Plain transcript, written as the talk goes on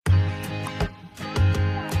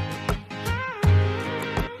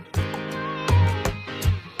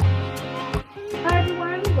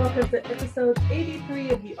welcome to episode 83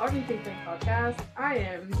 of the Army Thinking Podcast. I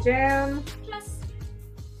am Jam. Yes.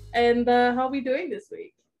 And how are we doing this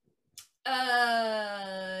week?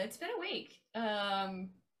 It's been a week. Yeah,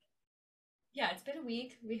 it's been a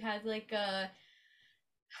week. We had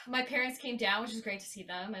my parents came down, which is great to see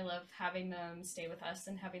them. I love having them stay with us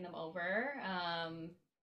and having them over.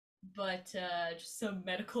 But just some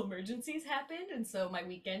medical emergencies happened, and so my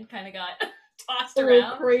weekend kind of got tossed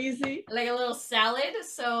around. Crazy. Like a little salad,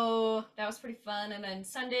 so that was pretty fun. And then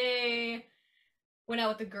Sunday, went out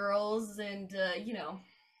with the girls, and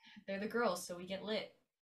they're the girls, so we get lit.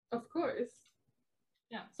 Of course.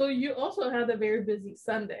 Yeah. So you also had a very busy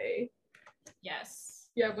Sunday. Yes.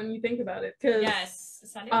 Yeah, when you think about it. Cause, yes.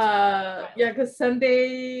 Sunday was yeah, because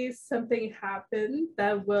Sunday something happened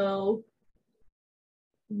that will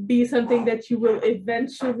be something that you will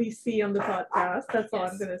eventually see on the podcast. That's all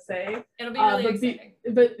I'm gonna say. It'll be really exciting.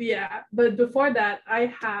 But before that,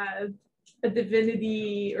 I had a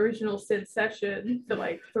Divinity Original Sin session for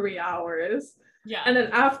like 3 hours. Yeah. And then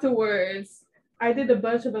afterwards, I did a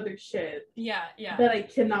bunch of other shit. Yeah. That I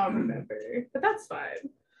cannot remember. But that's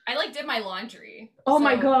fine. I did my laundry. Oh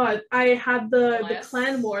my god, I had the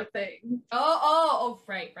clan war thing. Oh,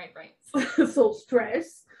 right. So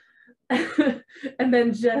stressed. And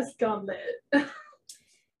then just got lit.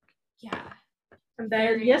 Yeah. And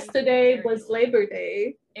then yesterday was Labor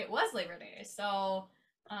Day. It was Labor Day, so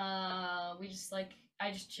I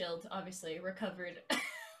just chilled, obviously, recovered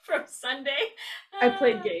from Sunday. I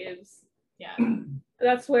played games. Yeah.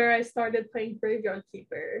 That's where I started playing Graveyard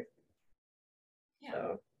Keeper. Yeah.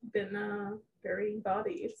 So been burying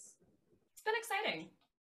bodies. It's been exciting.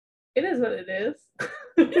 It is what it is.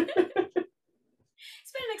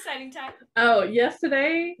 It's been an exciting time. Oh,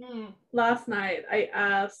 last night, I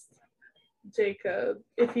asked Jacob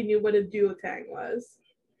if he knew what a duotang was.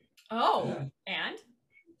 Oh, and?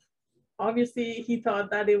 Obviously, he thought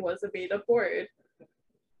that it was a made-up word.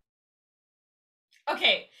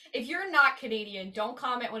 Okay, if you're not Canadian, don't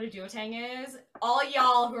comment what a duotang is. All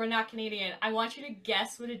y'all who are not Canadian, I want you to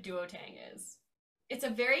guess what a duotang is. It's a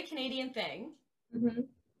very Canadian thing. Mm-hmm.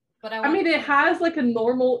 But it has like a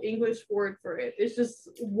normal English word for it. It's just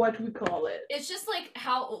what we call it. It's just what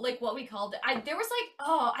we called it. I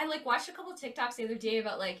watched a couple TikToks the other day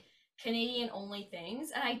about like Canadian only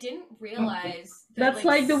things, and I didn't realize that's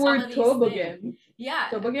like the word toboggan. Yeah.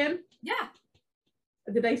 Toboggan? Yeah.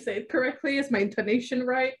 Did I say it correctly? Is my intonation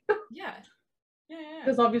right? Yeah.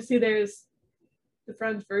 Because obviously there's the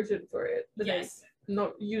French version for it that yes. I'm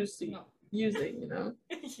not using, you know?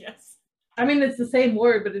 Yes. I mean, it's the same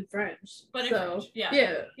word, but in French. But in French, yeah.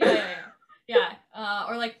 Yeah.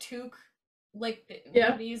 Or like toque, they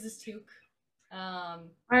use this toque.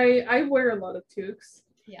 I wear a lot of toques.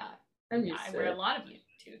 Yeah. I wear a lot of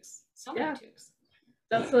toques. So many toques.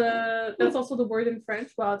 That's also the word in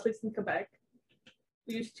French. Well, at least in Quebec,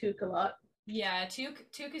 we use toque a lot. Yeah,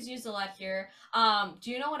 toque is used a lot here.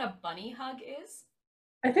 Do you know what a bunny hug is?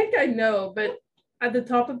 I think I know, but at the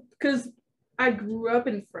top of because I grew up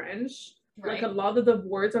in French. Right. Like a lot of the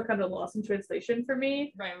words are kind of lost in translation for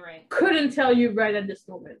me. Right. Couldn't tell you right at this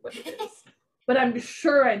moment what it is, but I'm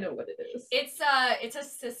sure I know what it is. It's a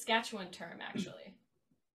Saskatchewan term actually,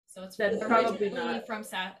 so it's then probably not from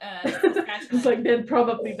Saskatchewan. It's like then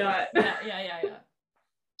probably not. Yeah.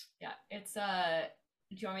 It's Do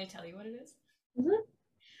you want me to tell you what it is? Mm-hmm.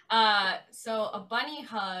 So a bunny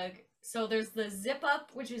hug. So there's the zip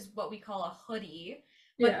up, which is what we call a hoodie,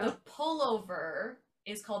 but the pullover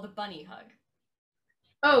is called a bunny hug.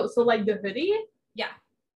 Oh, so like the hoodie? Yeah.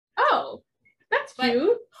 Oh, that's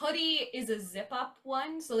cute. Hoodie is a zip up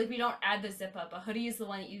one, so like we don't add the zip up. A hoodie is the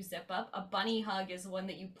one that you zip up. A bunny hug is the one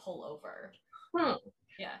that you pull over. Huh.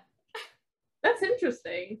 Yeah. That's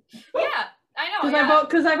interesting. Yeah, I know.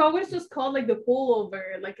 Because I've always just called like the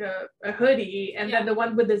pullover like a hoodie, and then the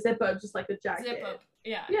one with the zip up just like a jacket. Zip up.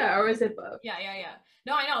 Yeah. Yeah, or a zip up. Yeah.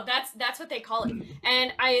 No, I know. That's what they call it.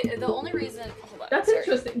 And the only reason that's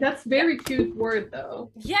interesting. That's very cute word though.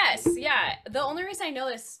 Yes, yeah. The only reason I know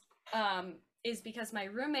this is because my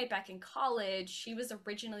roommate back in college, she was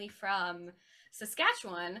originally from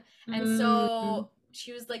Saskatchewan, and so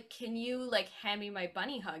she was like, "Can you like hand me my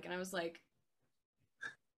bunny hug?" And I was like,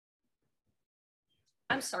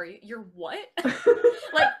 "I'm sorry, you're what?"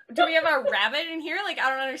 Like, do we have a rabbit in here? Like, I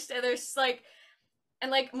don't understand. There's like. And,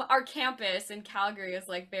 like, our campus in Calgary is,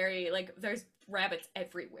 like, very, like, there's rabbits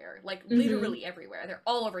everywhere. Like, literally everywhere. They're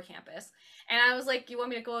all over campus. And I was like, you want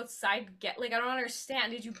me to go outside and get, like, I don't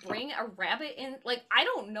understand. Did you bring a rabbit in? Like, I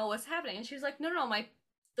don't know what's happening. And she was like, no, my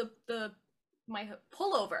pullover.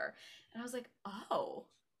 And I was like, oh.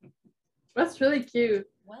 That's really cute.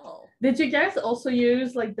 Well. Did you guys also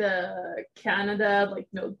use like the Canada like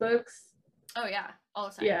notebooks? Oh yeah, all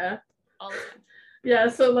the time. Yeah. All the time. Yeah,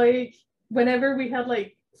 so like whenever we had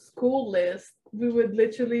like school lists, we would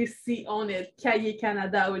literally see on it Cahier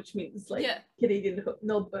Canada, which means like Canadian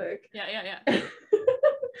notebook. Yeah.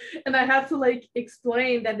 And I have to like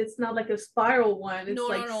explain that it's not like a spiral one. It's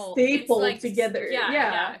No. stapled It's like, together.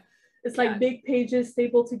 Yeah. It's like big pages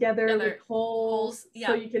stapled together with holes, yeah.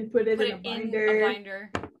 so you can put it in a binder.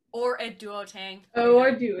 Or a duotang. Oh,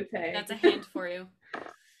 or duotang. That's a hint for you.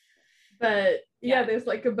 But yeah, there's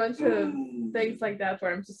like a bunch of things like that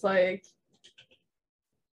where I'm just like,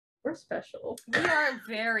 we're special. We are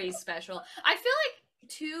very special. I feel like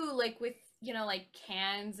too, like with, you know, like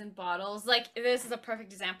cans and bottles, like this is a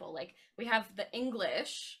perfect example. Like we have the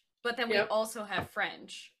English, but then we also have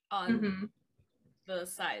French on the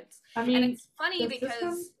sides. I mean, and it's funny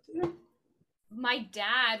because my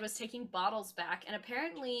dad was taking bottles back, and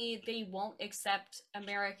apparently they won't accept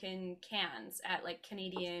American cans at like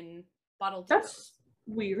Canadian bottle depots. That's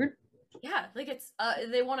weird. Yeah, like it's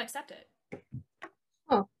they won't accept it.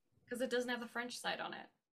 Oh. Because it doesn't have the French side on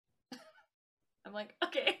it. I'm like,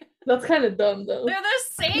 okay. That's kind of dumb though. They're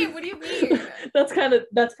the same. What do you mean? that's kind of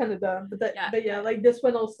dumb. But like this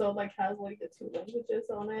one also like has like the 2 languages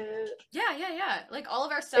on it. Yeah. Like all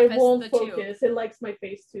of our stuff it has won't the focus. 2. It likes my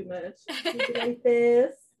face too much. Like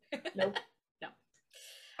this. Nope. No.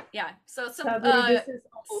 Yeah. So some this is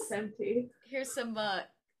almost empty. Here's some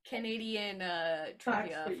Canadian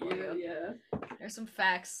trivia for you. Yeah. There's some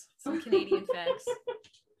facts. Some Canadian facts.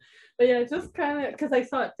 But yeah, just kind of because I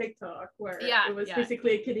saw a TikTok where it was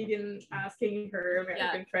basically a Canadian asking her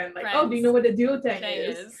American friend, like, "Oh, do you know what a duotang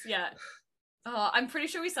is?" Yeah. Oh, I'm pretty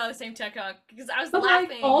sure we saw the same TikTok because I was laughing.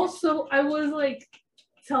 Like, also, I was like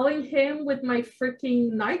telling him with my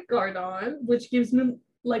freaking night guard on, which gives me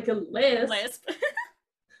like a lisp.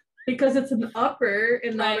 Because it's an upper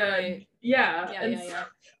and not a yeah.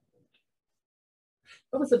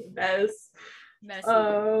 That was a mess. Messy.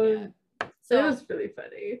 So it was really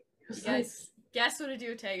funny. You guys, guess what a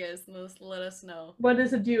duotang is? Let us know. What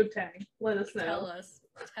is a duotang? Let us know. Tell us.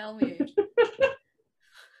 Tell me.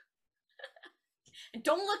 And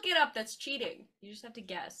don't look it up. That's cheating. You just have to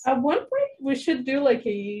guess. At one point, we should do like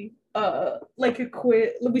a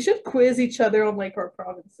quiz. We should quiz each other on like our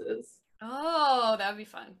provinces. Oh, that would be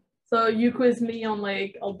fun. So you quiz me on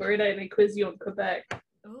like Alberta, and I quiz you on Quebec.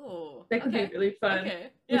 Oh, that could be really fun.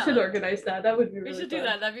 Okay. We should organize that. That would be really fun. We should do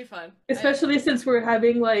that. That'd be fun. Especially since we're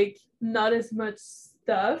having like not as much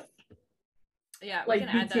stuff. Yeah, like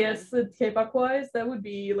BTS and K-pop wise, that would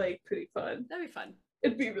be like pretty fun. That'd be fun.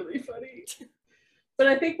 It'd be really funny. But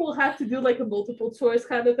I think we'll have to do like a multiple choice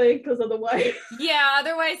kind of thing, because otherwise. Yeah,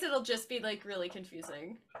 otherwise it'll just be like really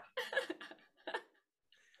confusing.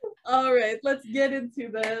 All right, let's get into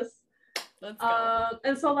this. Let's go.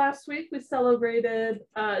 And so last week we celebrated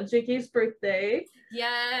JK's birthday.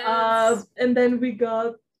 Yes. And then we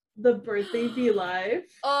got the birthday V Live.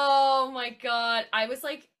 Oh my god. I was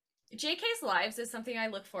like, JK's lives is something I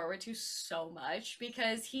look forward to so much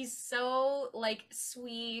because he's so like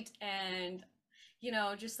sweet and, you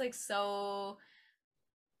know, just like so,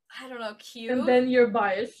 I don't know, cute. And then your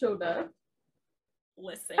bias showed up.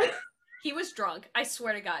 Listen, he was drunk. I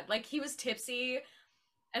swear to God. Like, he was tipsy.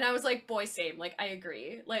 And I was like, boy, same. Like, I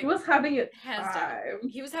agree. Like, he was having a hands time. Down.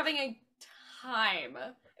 He was having a time.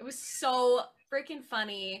 It was so freaking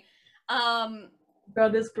funny.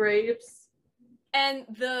 Got his grapes. And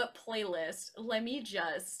the playlist, let me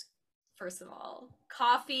just, first of all,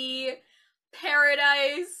 Coffee,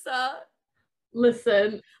 Paradise.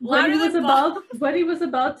 Listen, when he was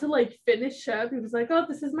about to like finish up, he was like, "Oh,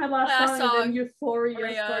 this is my last song," and then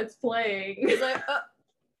Euphoria starts playing. He's like,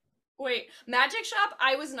 wait, Magic Shop?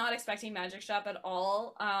 I was not expecting Magic Shop at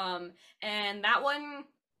all. And that one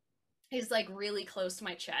is like really close to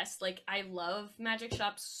my chest. Like, I love Magic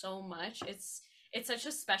Shop so much. It's such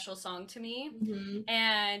a special song to me. Mm-hmm.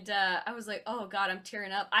 And I was like, oh god, I'm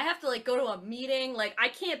tearing up. I have to like go to a meeting. Like, I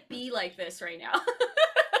can't be like this right now.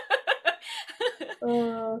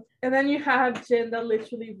 And then you have Jin that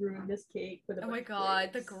literally ruined this cake with oh my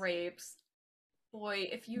god, the grapes. Boy,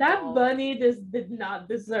 if you that bunny just did not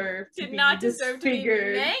deserve to be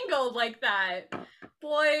mangled like that.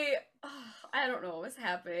 Boy, I don't know what was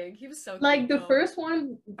happening. He was so like cute, the first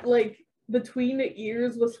one, like between the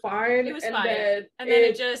ears was fine. It was fine. Then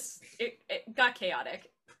it got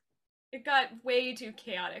chaotic. It got way too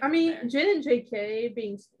chaotic. I mean, Jin and JK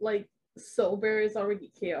being like sober is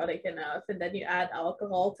already chaotic enough, and then you add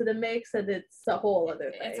alcohol to the mix, and it's a whole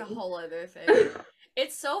other thing. It's a whole other thing.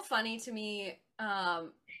 It's so funny to me.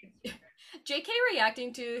 JK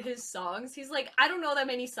reacting to his songs, he's like, I don't know that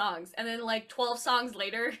many songs. And then like 12 songs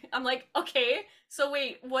later, I'm like, okay, so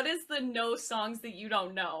wait, what is the no songs that you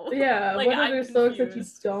don't know? Yeah, like, what are the songs that you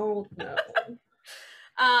confused. don't know?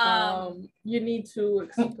 You need to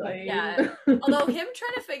explain. Yeah. Although him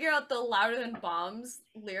trying to figure out the Louder Than Bombs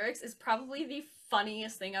lyrics is probably the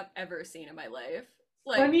funniest thing I've ever seen in my life.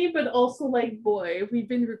 Like, funny, but also like, boy, we've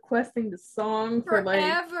been requesting the song for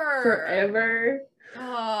like forever.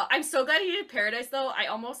 I'm so glad he did Paradise though. I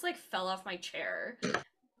almost like fell off my chair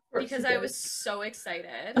because I was so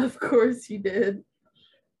excited. Of course you did.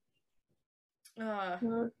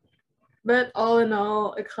 But all in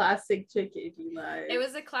all, a classic JKV live. It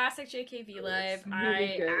was a classic JKV live.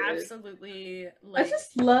 Really good. Absolutely like. I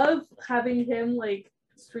just love having him like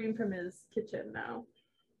stream from his kitchen now.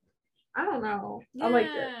 I don't know. Yeah, I like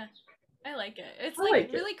it. I like it. It's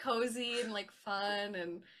like really cozy and like fun,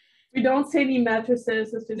 and we don't see any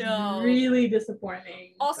mattresses, which is really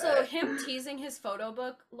disappointing. Also, him teasing his photo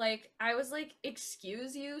book, like I was like,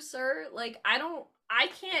 "Excuse you, sir. Like I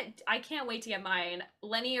can't wait to get mine."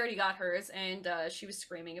 Lenny already got hers, and she was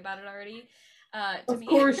screaming about it already. Of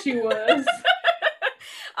course she was.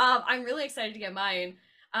 I'm really excited to get mine.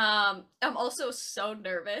 I'm also so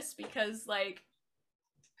nervous because like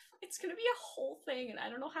it's gonna be a whole thing, and I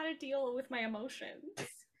don't know how to deal with my emotions.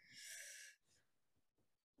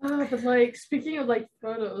 But like speaking of like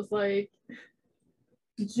photos, like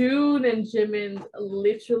June and Jimin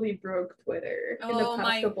literally broke Twitter in the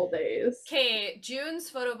past couple days. Okay, June's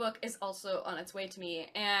photo book is also on its way to me,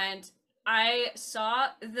 and I saw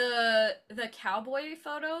the cowboy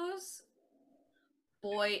photos.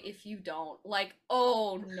 Boy, if you don't like,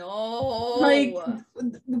 oh no! Like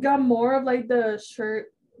we got more of like the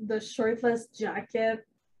shirtless jacket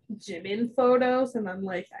Jimin photos, and I'm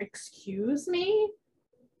like, excuse me.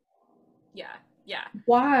 Yeah. Yeah.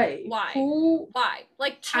 Why? Why?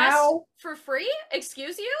 Like chest for free?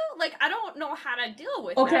 Excuse you? Like I don't know how to deal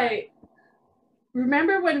with that. Okay.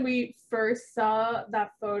 Remember when we first saw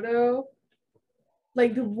that photo?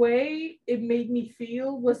 Like the way it made me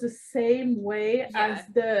feel was the same way as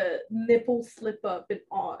the nipple slip up and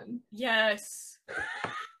on. Yes.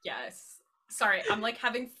 Yes. Sorry, I'm like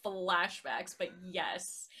having flashbacks, but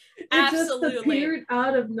yes. Absolutely. It just appeared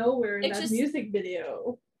out of nowhere in that music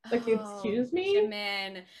video. Like, excuse me?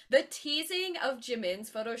 Jimin. The teasing of Jimin's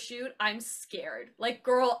photo shoot, I'm scared. Like,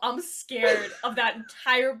 girl, I'm scared of that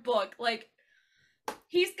entire book. Like,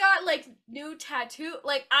 he's got, like, new tattoo.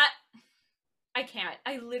 Like, I can't.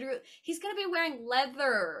 I literally... He's gonna be wearing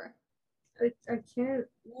leather. I can't.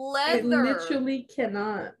 Leather. I literally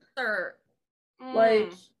cannot. Sir.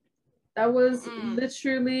 Like, that was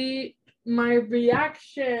literally my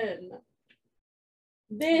reaction.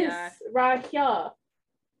 This right here.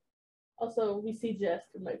 Also, we see Jess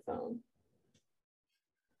through my phone.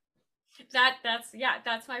 That's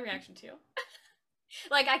my reaction too.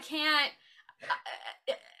 Like I can't.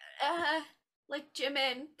 Like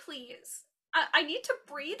Jimin, please. I need to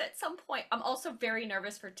breathe at some point. I'm also very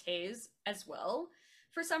nervous for Taze as well.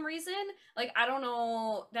 For some reason, like I don't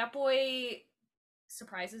know, that boy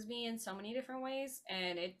surprises me in so many different ways,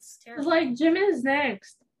 and it's terrible. Like Jimin is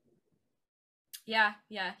next. Yeah,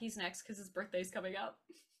 he's next because his birthday's coming up.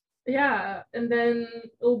 Yeah, and then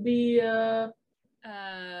it'll be your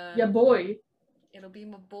boy. It'll be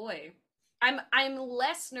my boy. I'm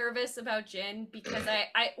less nervous about Jin because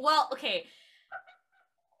okay.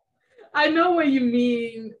 I know what you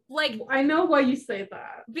mean. Like I know why you say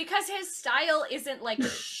that. Because his style isn't like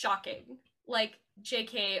shocking like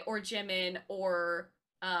JK or Jimin or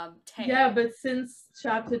Tae. Yeah, but since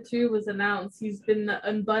chapter 2 was announced, he's been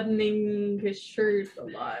unbuttoning his shirt a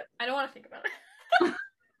lot. I don't want to think about it.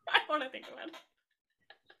 I want to think about it.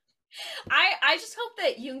 I just hope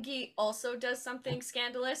that Yoongi also does something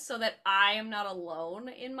scandalous so that I am not alone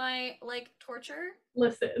in my like torture.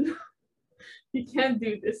 Listen, you can't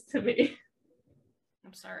do this to me.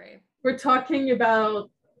 I'm sorry. We're talking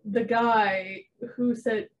about the guy who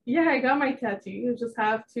said, "Yeah, I got my tattoo. You just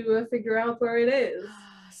have to figure out where it is."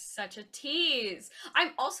 Such a tease.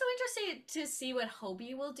 I'm also interested to see what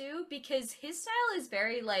Hobie will do because his style is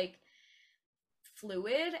very like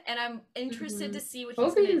fluid, and I'm interested to see what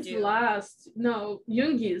he's gonna do. Last. No,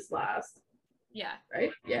 Yoongi is last. Yeah.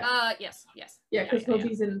 Right? Yeah. Yes. Yeah, because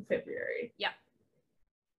Hobie's in February. Yeah.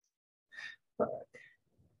 Fuck.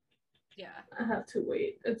 Yeah. I have to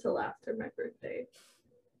wait until after my birthday.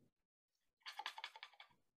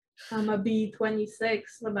 I'm gonna be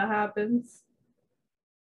 26 when that happens.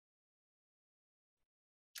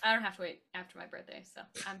 I don't have to wait after my birthday, so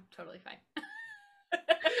I'm totally fine.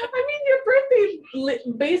 I mean, your birthday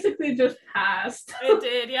basically just passed. It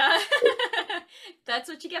did, yeah. That's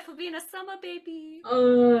what you get for being a summer baby.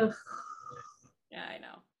 Yeah, I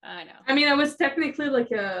know. I mean, I was technically like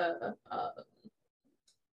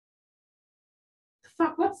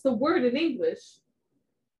fuck, what's the word in English?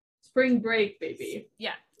 Spring break baby.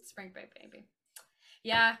 Yeah, spring break baby.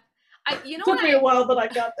 Yeah. Took me a while, but I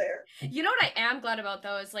got there. You know what I am glad about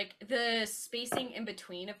though is like the spacing in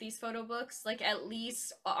between of these photo books. Like at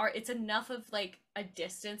least it's enough of like a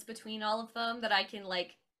distance between all of them that I can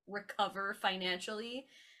like recover financially.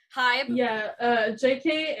 Yeah,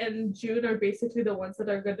 JK and June are basically the ones that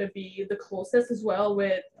are going to be the closest as well,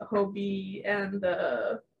 with Hobie and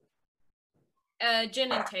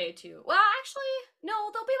Jin and Tae too. Well, actually, no,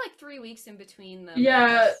 there'll be like 3 weeks in between them.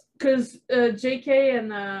 Yeah, because JK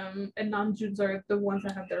and Namjoon's are the ones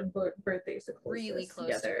that have their birthdays the closest really close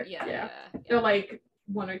together. Yeah. They're like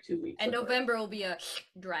 1 or 2 weeks. And November will be a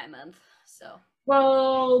dry month, so.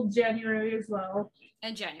 Well, January as well.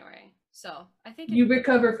 And January. So I think you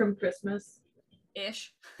recover from Christmas.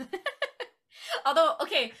 Ish. Although,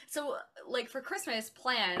 okay, so like for Christmas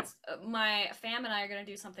plans, my fam and I are gonna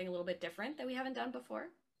do something a little bit different that we haven't done before.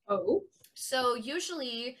 Oh. So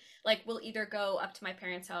usually, like, we'll either go up to my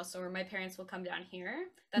parents' house or my parents will come down here.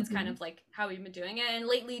 That's kind of like how we've been doing it. And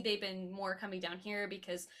lately they've been more coming down here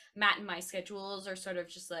because Matt and my schedules are sort of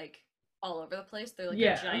just like all over the place. They're like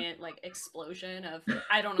a giant like explosion of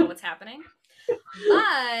I don't know what's happening.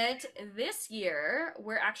 But this year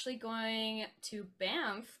we're actually going to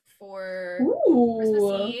Banff for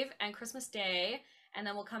Christmas Eve and Christmas Day, and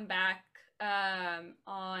then we'll come back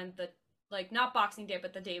on the like not Boxing Day,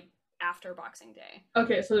 but the day after Boxing Day.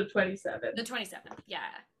 Okay, so the 27th. The 27th, yeah.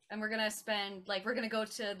 And we're gonna spend like we're gonna go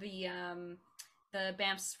to the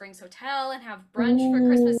Banff Springs Hotel and have brunch for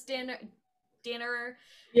Christmas dinner.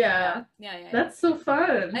 Yeah. That's so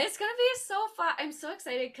fun. It's gonna be so fun. I'm so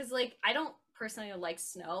excited because like I don't personally like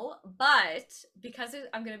snow, but because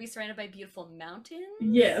I'm gonna be surrounded by beautiful mountains.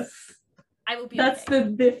 Yes. I will be. That's the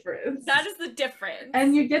difference. That is the difference.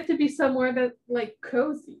 And you get to be somewhere that's like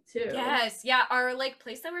cozy too. Yes, yeah. Our like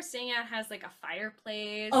place that we're staying at has like a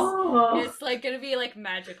fireplace. Oh, it's like gonna be like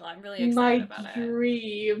magical. I'm really excited about it. My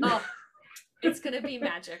dream. Oh, it's gonna be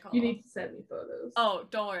magical. You need to send me photos. Oh,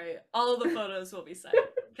 don't worry. All of the photos will be sent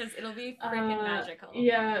because it'll be freaking magical.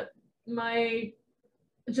 Yeah,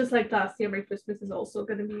 just like last year, my Christmas is also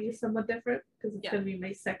going to be somewhat different because it's going to be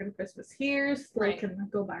my second Christmas here, so I can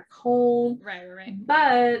go back home. Right.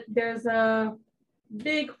 But there's a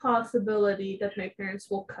big possibility that my parents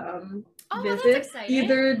will come visit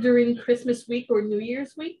either during Christmas week or New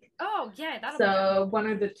Year's week. Oh, yeah, that'll be good. One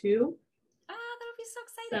of the two. That'll be so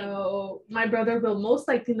exciting. So my brother will most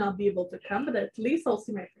likely not be able to come, but at least I'll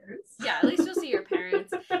see my parents. Yeah, at least you'll see your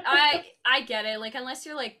parents. I get it. Like, unless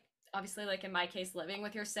you're like, obviously, like in my case, living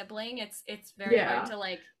with your sibling, it's very hard to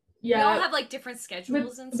like. We all have like different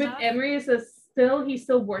schedules and stuff. With Emery, he's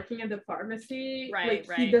still working at the pharmacy. Right.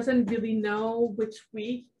 He doesn't really know which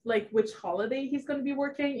week, like which holiday he's going to be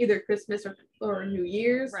working, either Christmas or New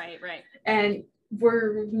Year's. Right. And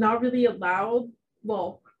we're not really allowed.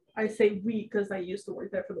 Well, I say we because I used to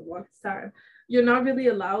work there for the longest time. You're not really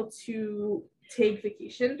allowed to take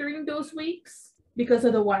vacation during those weeks. Because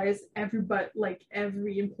otherwise, every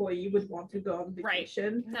employee would want to go on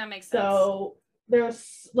vacation. Right. That makes sense. So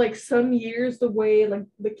there's like some years the way like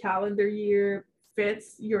the calendar year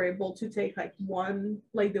fits, you're able to take like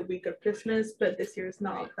the week of Christmas, but this year is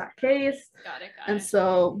not that case. Got it. And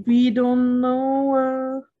so we don't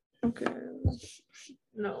know.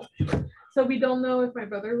 No. So we don't know if my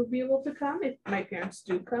brother will be able to come, if my parents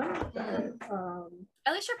do come. But,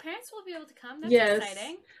 at least your parents will be able to come. That's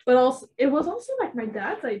exciting. But also, it was also like my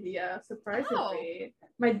dad's idea, surprisingly.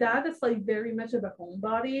 My dad is like very much of a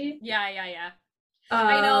homebody. Yeah.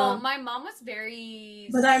 I know. My mom was very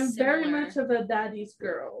But I'm very much of a daddy's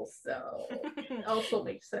girl, so it also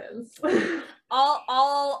makes sense.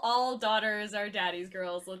 all daughters are daddy's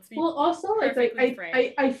girls. Let's be also like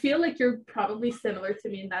I feel like you're probably similar to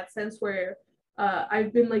me in that sense where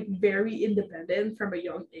I've been like very independent from a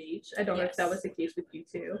young age. I don't know if that was the case with you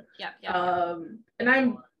too. Yeah. And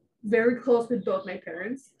I'm very close with both my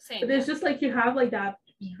parents. Same. But there's just like you have like that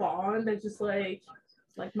bond that just like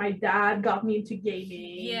my dad got me into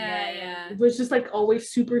gaming. Yeah. It was just like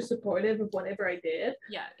always super supportive of whatever I did.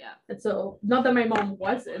 Yeah. And so not that my mom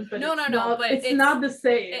wasn't, but no, but it's not the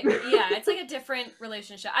same. It's like a different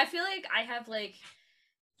relationship. I feel like I have like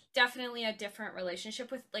definitely a different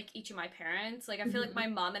relationship with like each of my parents. Like I feel like my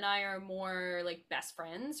mom and I are more like best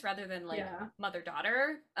friends rather than like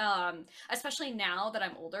mother-daughter. Especially now that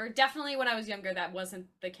I'm older. Definitely when I was younger that wasn't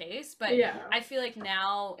the case, but I feel like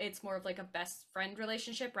now it's more of like a best friend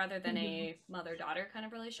relationship rather than a mother-daughter kind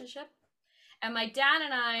of relationship. And my dad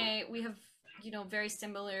and I, we have, you know, very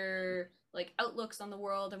similar like outlooks on the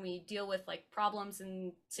world, and we deal with like problems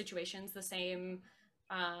and situations the same.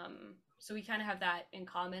 So we kind of have that in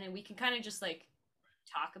common, and we can kind of just like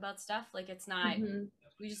talk about stuff. Like it's not,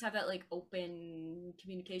 we just have that like open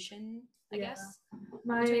communication, I guess,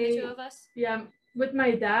 between the two of us. Yeah, with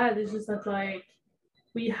my dad, it's just that like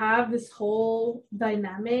we have this whole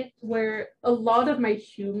dynamic where a lot of my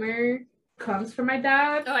humor comes from my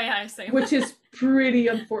dad. Oh yeah, same. Which is pretty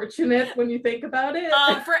unfortunate when you think about it.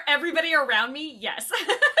 For everybody around me, yes.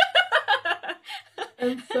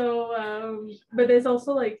 And so, but there's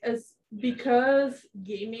also like, as because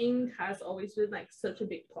gaming has always been like such a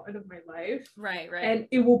big part of my life. Right. And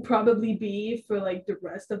it will probably be for like the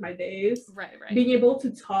rest of my days. Right. Being able to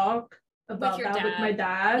talk about that with my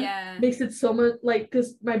dad makes it so much like,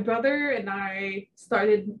 because my brother and I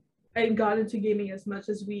started and got into gaming as much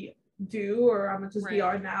as we do, or how much as we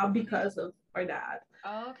are now, because of our dad.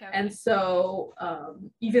 Oh, okay. And so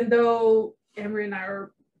even though Emery and I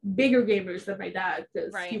are bigger gamers than my dad,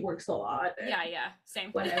 because he works a lot. Same.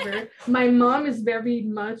 Whatever. My mom is very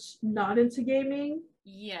much not into gaming.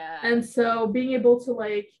 Yeah. And so being able to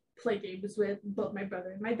like play games with both my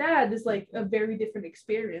brother and my dad is like a very different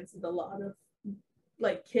experience that a lot of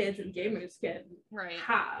like kids and gamers can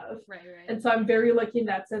have. Right. And so I'm very lucky in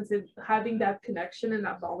that sense, of having that connection and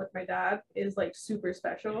that bond with my dad is like super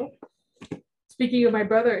special. Speaking of my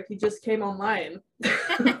brother, he just came online.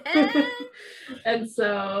 And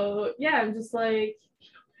so yeah, I'm just like,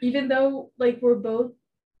 even though like we're both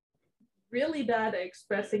really bad at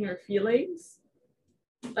expressing our feelings,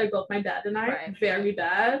 like both my dad and I, very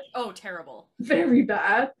bad. Oh, terrible. Very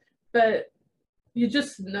bad. But you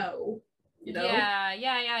just know. You know?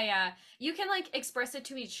 Yeah. You can like express it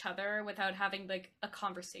to each other without having like a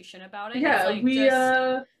conversation about it. Yeah, like,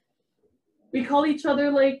 we call each other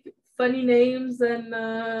like funny names and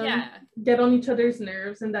get on each other's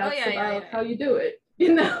nerves, and that's about how you do it,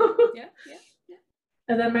 you know? Yeah.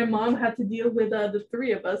 And then my mom had to deal with the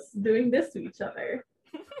three of us doing this to each other.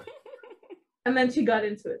 And then she got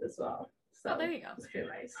into it as well. So there you go. It's pretty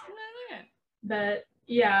nice. But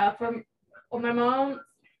yeah, my mom,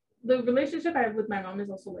 the relationship I have with my mom is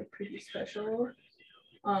also like pretty special.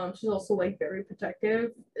 She's also like very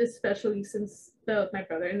protective, especially since my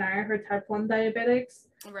brother and I are type 1 diabetics.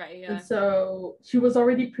 Right, yeah. And so she was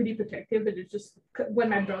already pretty protective, but it just, when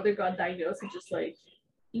my brother got diagnosed, it just like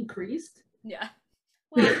increased. Yeah.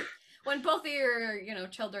 Well, when both of your, you know,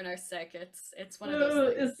 children are sick, it's one of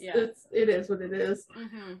those things. It is what it is.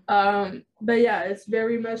 But yeah, it's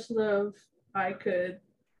very much love. I could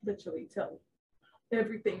literally tell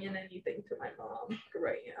everything and anything to my mom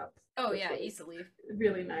growing up. Oh yeah, easily.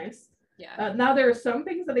 Really nice. Yeah. Now there are some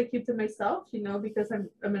things that I keep to myself, you know, because I'm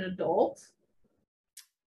an adult,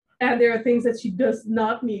 and there are things that she does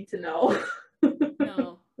not need to know.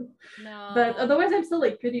 No. But otherwise, I'm still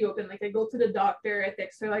like pretty open. Like I go to the doctor, I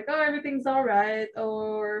text her like, "Oh, everything's all right,"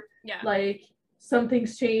 or like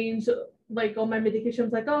something's changed. Like all my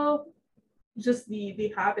medications, like, oh, just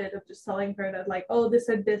the habit of just telling her that like, oh, this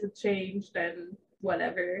and this had changed and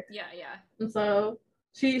whatever. Yeah. And so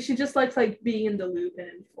she just likes like being in the loop and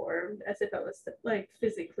informed, as if I was like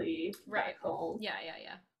physically back home. Yeah.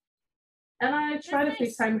 And I try to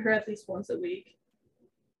FaceTime her at least once a week.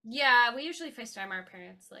 Yeah, we usually FaceTime our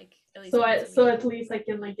parents like at least so at least I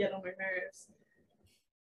can like get on my nerves.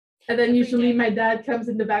 And then usually my dad comes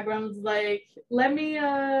in the background and is like, let me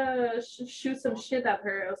shoot some shit at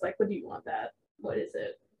her. I was like, what do you want, Dad? What is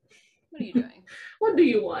it? What are you doing? What do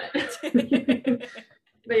you want?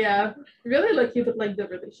 But yeah, really lucky with like the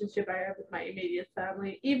relationship I have with my immediate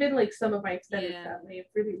family. Even like some of my extended family, I'm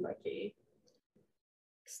really lucky.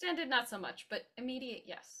 Extended, not so much, but immediate,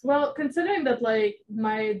 yes. Well, considering that like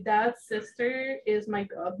my dad's sister is my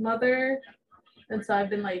godmother, and so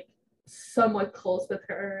I've been like somewhat close with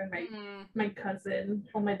her, and my cousin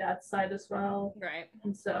on my dad's side as well. Right.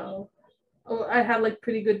 And so I had like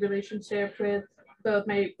pretty good relationship with both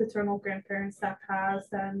my paternal grandparents that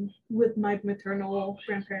passed, and with my maternal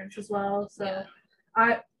grandparents as well. So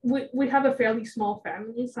we have a fairly small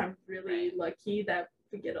family, so I'm really lucky that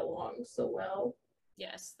we get along so well.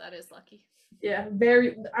 Yes, that is lucky. Yeah,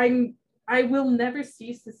 I will never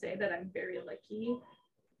cease to say that I'm very lucky.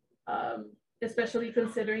 especially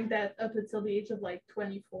considering that up until the age of like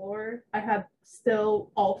 24, I had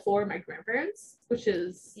still all four of my grandparents, which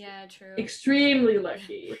is true. Extremely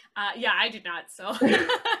lucky. Yeah, I did not, so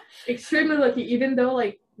extremely lucky. Even though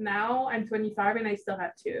like now I'm 25 and I still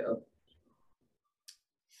have two.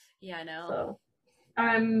 Yeah, I know. So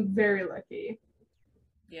I'm very lucky.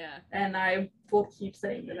 Yeah. And I will keep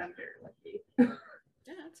saying that I'm very lucky.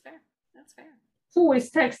 Yeah, that's fair. That's fair. Who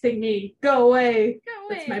is texting me? Go away. Go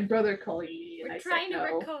away. It's my brother calling me. We're and I trying said to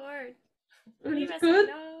no. record. It's good.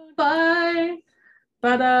 Bye.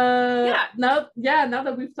 But now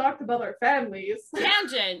that we've talked about our families.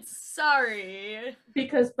 Tangents. Sorry.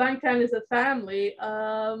 Because Bangtan is a family.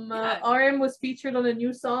 RM was featured on a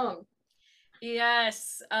new song.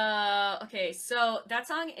 Yes. Okay, so that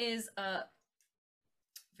song is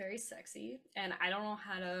very sexy, and I don't know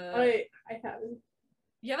how to. I haven't.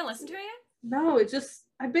 You haven't listened to it yet? No, it just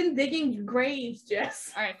I've been digging graves,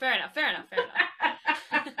 Jess. All right, fair enough.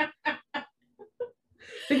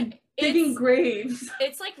 Digging graves.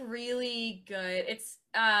 It's like really good. It's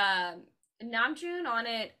Namjoon on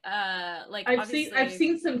it. Like I've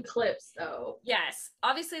seen some clips though. Yes,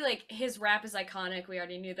 obviously, like his rap is iconic. We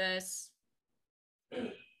already knew this.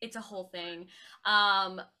 It's a whole thing.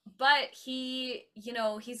 But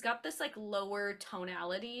he's got this like lower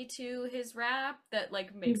tonality to his rap that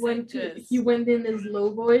like makes he went in his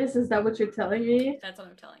low voice. Is that what you're telling me? That's what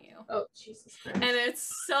I'm telling you. Oh Jesus Christ. And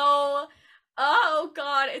it's so oh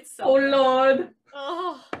god, it's so oh good. Lord.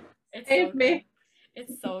 Oh, it's save me.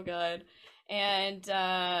 It's so good. And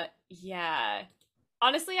yeah.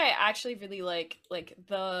 Honestly, I actually really like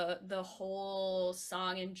the whole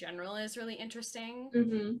song in general is really interesting.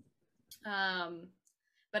 Mm-hmm.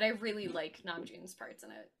 But I really like Namjoon's parts in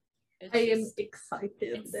it. I am excited.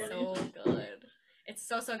 It's so good. It's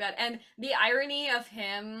so good. And the irony of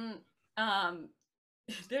him,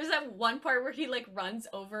 there's that one part where he like runs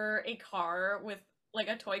over a car with like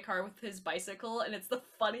a toy car with his bicycle, and it's the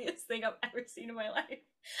funniest thing I've ever seen in my life.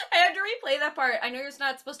 I had to replay that part. I know you're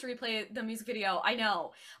not supposed to replay the music video, I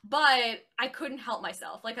know, but I couldn't help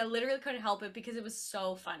myself. Like I literally couldn't help it because it was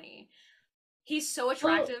so funny. He's so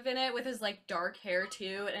attractive in it with his like dark hair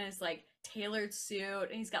too, and his like tailored suit,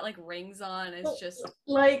 and he's got like rings on. It's just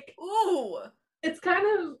like ooh. It's kind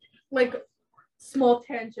of like small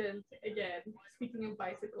tangent again. Speaking of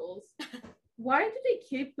bicycles, why do they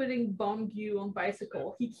keep putting Bongyu on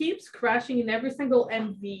bicycle? He keeps crashing in every single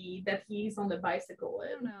MV that he's on the bicycle in.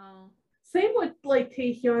 I don't know. Same with like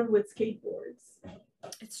Taehyun with skateboards.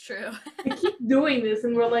 It's true. They keep doing this,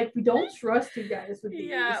 and we're like, we don't trust you guys with these.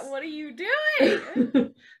 Yeah, what are you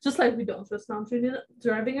doing? Just like we don't trust Namjoon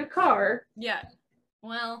driving a car. Yeah.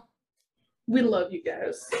 Well, we love you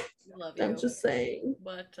guys. We love you. I'm just saying.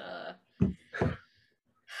 But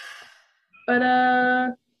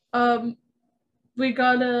we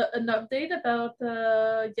got an update about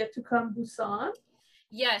Yet to Come Busan.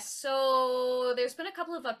 Yes, so there's been a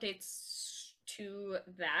couple of updates to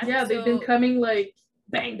that. Yeah, they've been coming like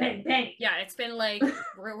bang, bang, bang. Yeah, it's been like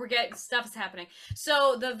we're getting stuff is happening.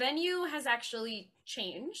 So the venue has actually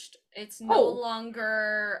changed. It's no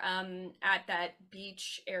longer at that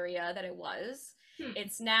beach area that it was.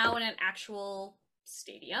 It's now in an actual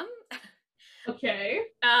stadium. Okay.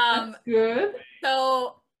 That's good.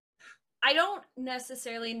 So I don't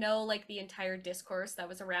necessarily know like the entire discourse that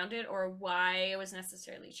was around it or why it was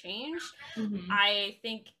necessarily changed. Mm-hmm. I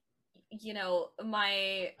think,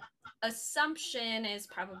 my assumption is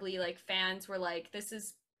probably like fans were like, this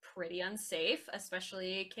is pretty unsafe,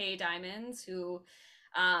 especially K Diamonds, who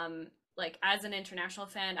like as an international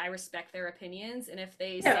fan, I respect their opinions, and if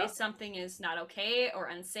they say something is not okay or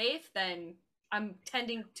unsafe, then I'm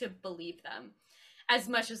tending to believe them. As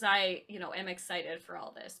much as I, am excited for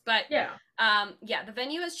all this. But the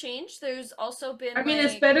venue has changed. There's also been I mean,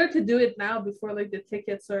 it's better to do it now before like the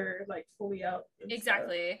tickets are like fully out.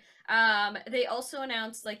 Exactly. They also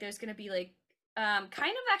announced like there's gonna be like kind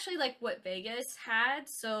of actually like what Vegas had.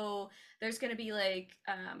 So there's gonna be like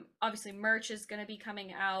obviously merch is gonna be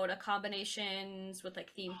coming out, a combinations with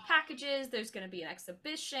like themed packages. There's gonna be an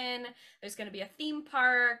exhibition. There's gonna be a theme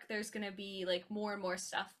park. There's gonna be like more and more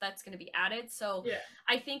stuff that's gonna be added. So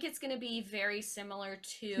I think it's gonna be very similar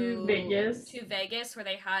to Vegas, where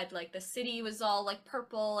they had like the city was all like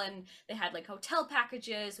purple, and they had like hotel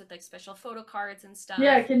packages with like special photo cards and stuff.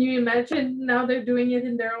 Yeah, can you imagine now they're doing it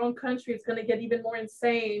in their own country? It's gonna get even more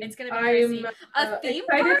insane. It's gonna be crazy. A theme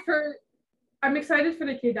park? I'm excited for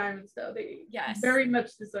the K Diamonds though. They very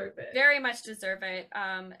much deserve it. Very much deserve it.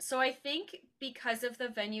 So I think because of the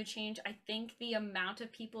venue change, I think the amount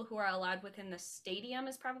of people who are allowed within the stadium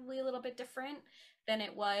is probably a little bit different than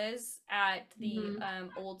it was at the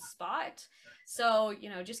old spot. So, you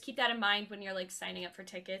know, just keep that in mind when you're like signing up for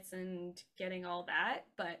tickets and getting all that.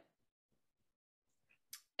 But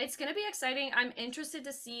it's gonna be exciting. I'm interested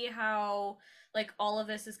to see how like all of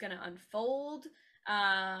this is gonna unfold.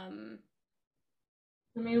 I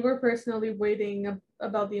mean, we're personally waiting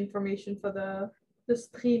about the information for the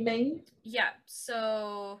streaming. Yeah,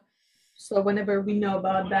 so whenever we know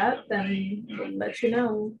about that, then we'll let you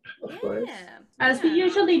know, of course. As we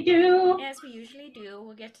usually do. As we usually do.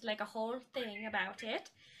 We'll get to like a whole thing about it.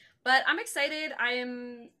 But I'm excited. I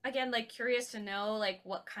am, again, like curious to know like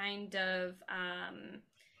what kind of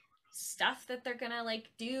stuff that they're gonna like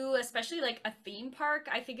do, especially like a theme park.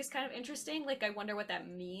 I think is kind of interesting. Like I wonder what that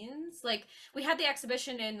means. Like we had the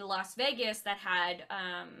exhibition in Las Vegas that had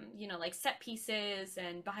you know, like set pieces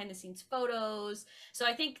and behind the scenes photos. So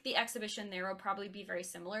I think the exhibition there will probably be very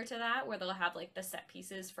similar to that, where they'll have like the set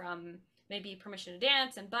pieces from maybe Permission to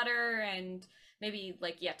Dance and Butter and maybe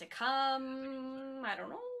like Yet to Come. I don't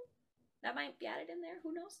know, that might be added in there,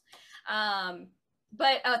 who knows.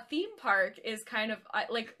 But a theme park is kind of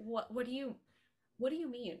like what do you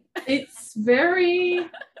mean? It's very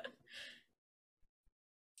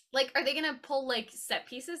like, are they gonna pull like set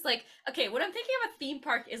pieces? Like, okay, what I'm thinking of a theme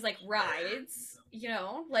park is like rides, you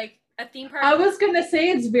know, like a theme park. I was gonna say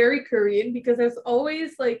it's very Korean because there's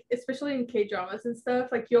always like, especially in K-dramas and stuff,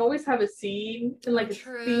 like you always have a scene in like a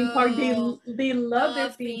theme park. They love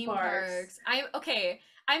their theme parks.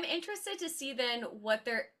 I'm interested to see then what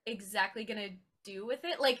they're exactly gonna do with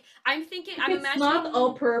it. Like I'm thinking, if it's not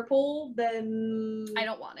all purple, then I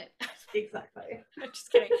don't want it. Exactly. I'm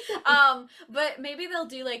just kidding. But maybe they'll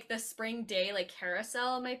do like the spring day like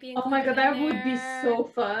carousel might be included. Oh my god, that would be so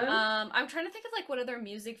fun. I'm trying to think of like what other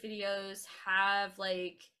music videos have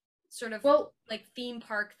like sort of like theme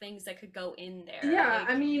park things that could go in there. Yeah, like,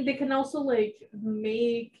 I mean they can also like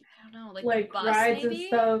make I don't know, like bus, rides maybe? and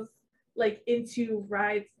stuff like into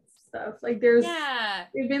rides stuff. Like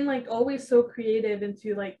they've been like always so creative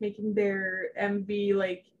into like making their MV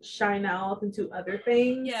like shine out into other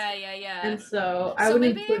things. Yeah. And so I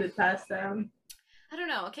wouldn't put it past them. I don't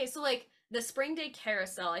know. Okay, so like the spring day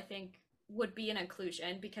carousel I think would be an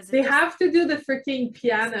inclusion because they have to do the freaking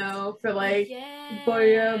piano for like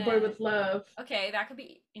Boy with Love. Okay, that could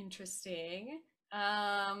be interesting.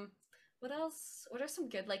 What else? What are some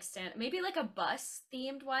good like maybe like a bus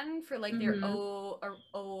themed one for like their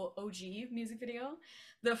OG music video,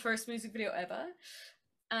 the first music video ever.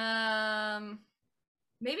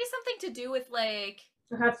 Maybe something to do with like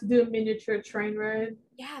I have to do a miniature train ride.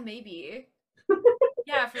 Yeah, maybe.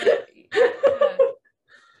 Yeah,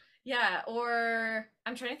 yeah, or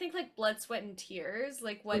I'm trying to think like Blood, Sweat, and Tears.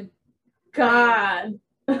 Like what? God.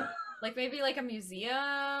 Like maybe like a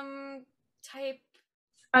museum type.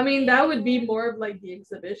 I mean, that would be more of like the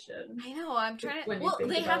exhibition. I know. I'm trying to. Well,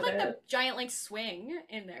 they have like the giant like swing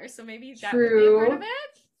in there, so maybe that would be a part of it.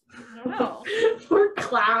 I don't know. Poor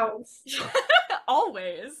clowns.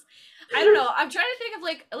 Always. I don't know. I'm trying to think of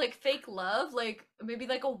like fake love, like maybe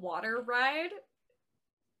like a water ride.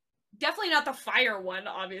 Definitely not the fire one,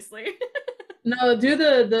 obviously. No, do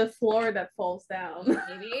the floor that falls down.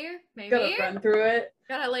 Maybe. Gotta run through it.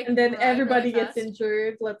 Gotta like. And then everybody gets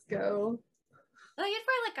injured. Let's go. Like it's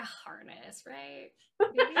probably like a harness, right?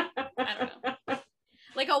 Maybe? I don't know.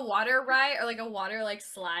 Like a water ride or like a water like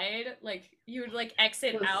slide. Like you would like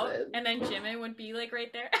exit out, and then Jimin would be like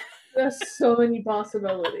right there. There's so many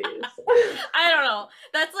possibilities. I don't know.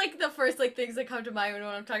 That's like the first like things that come to mind when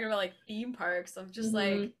I'm talking about like theme parks. I'm just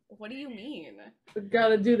like, what do you mean? We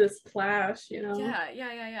gotta do this splash, you know?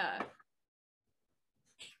 Yeah.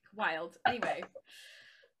 Wild. Anyway,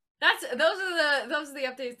 those are the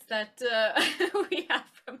updates that we have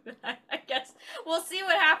from that. I guess we'll see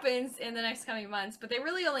what happens in the next coming months. But they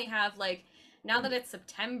really only have like, now that it's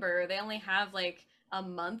September, they only have like a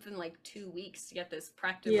month and like 2 weeks to get this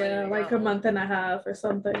prepped. Yeah, like a month and a half or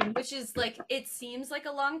something. Which is like, it seems like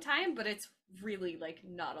a long time, but it's really like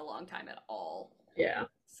not a long time at all. Yeah.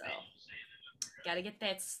 So gotta get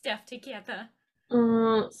that stuff together.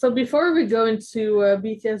 So before we go into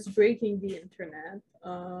BTS breaking the internet,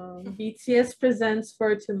 BTS presents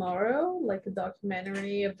for tomorrow, like a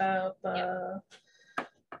documentary about a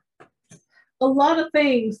lot of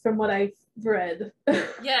things from what I've read.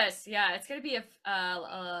 Yes, yeah, it's gonna be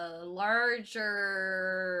a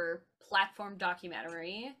larger platform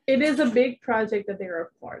documentary. It is a big project that they are a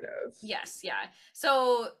part of. Yes, yeah.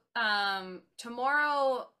 So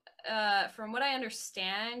tomorrow, from what I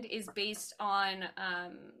understand, is based on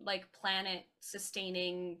like planet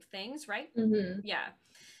sustaining things, right? Mm-hmm. Yeah.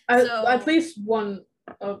 At least one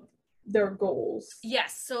of their goals.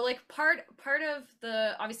 Yes. So like part of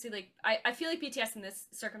the, obviously, like I feel like BTS in this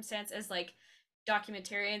circumstance is like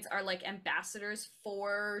documentarians are like ambassadors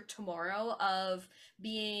for tomorrow, of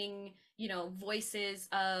being, you know, voices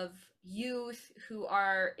of youth who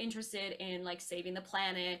are interested in like saving the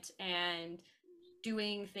planet and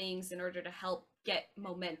doing things in order to help get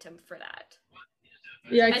momentum for that.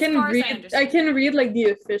 Yeah, I can read like the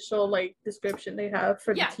official like description they have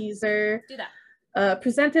for the teaser. Do that.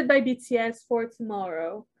 Presented by BTS for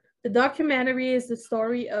tomorrow. The documentary is the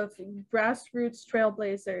story of grassroots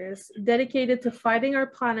trailblazers dedicated to fighting our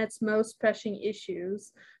planet's most pressing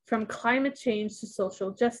issues, from climate change to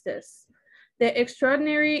social justice. Their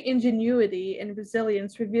extraordinary ingenuity and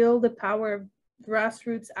resilience reveal the power of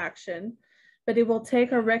grassroots action, but it will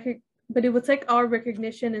take our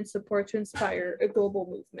recognition and support to inspire a global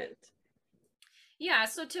movement. Yeah,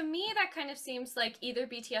 so to me that kind of seems like either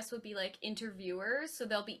BTS would be like interviewers, so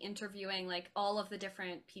they'll be interviewing like all of the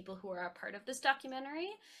different people who are a part of this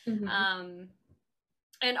documentary. Mm-hmm.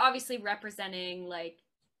 And obviously representing like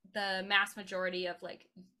the mass majority of like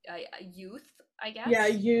youth, I guess. Yeah,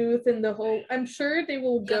 youth and the whole, I'm sure they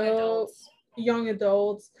will young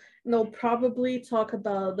adults, and they'll probably talk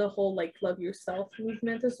about the whole like love yourself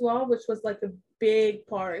movement as well, which was like a big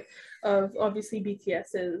part of obviously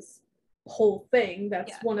BTS's whole thing.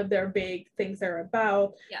 That's one of their big things they're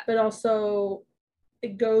about. But also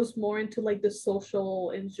it goes more into like the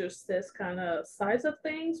social injustice kind of sides of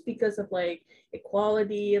things because of like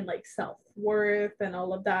equality and like self-worth and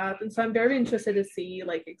all of that. And so I'm very interested to see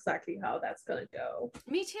like exactly how that's gonna go.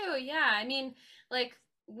 Me too. Yeah, I mean, like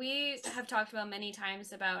we have talked about many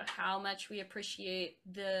times about how much we appreciate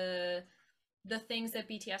the things that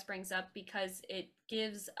BTS brings up, because it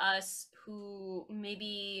gives us who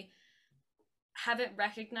maybe haven't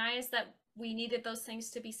recognized that we needed those things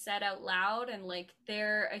to be said out loud, and like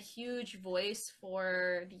they're a huge voice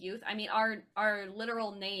for the youth. I mean, our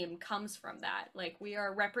literal name comes from that. Like we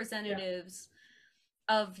are representatives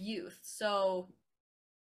of youth. So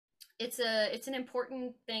it's an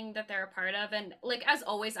important thing that they're a part of, and like as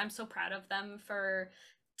always, I'm so proud of them for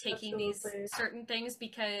taking these certain things,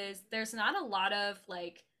 because there's not a lot of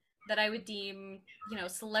like that I would deem, you know,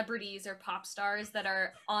 celebrities or pop stars that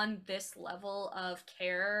are on this level of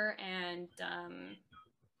care and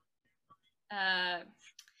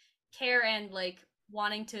care and like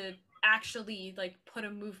wanting to actually like put a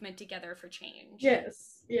movement together for change.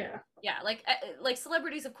 Yes. Yeah. Yeah, like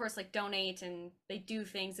celebrities of course like donate and they do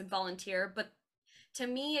things and volunteer, but to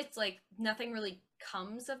me it's like nothing really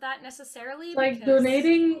comes of that necessarily. Like because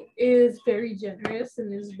donating is very generous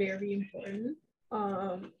and is very important.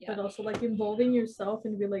 But also like involving yourself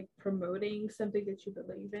and really like promoting something that you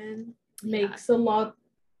believe in makes a lot,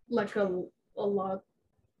 like a lot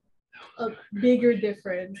a bigger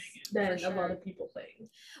difference than a lot of people think.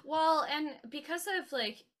 Well, and because of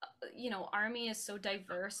like, you know, ARMY is so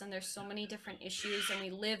diverse and there's so many different issues, and we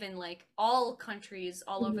live in like all countries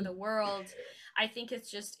all over the world, I think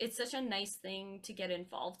it's such a nice thing to get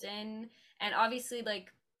involved in. And obviously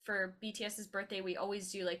like for BTS's birthday we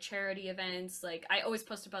always do like charity events. Like I always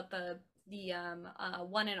post about the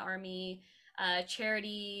One in ARMY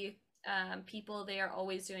charity people. They are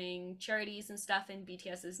always doing charities and stuff in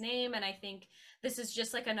BTS's name, and I think this is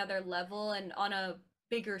just like another level and on a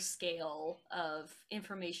bigger scale of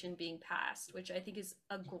information being passed, which I think is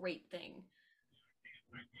a great thing.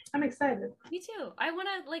 I'm excited. Me too. I want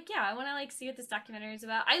to like see what this documentary is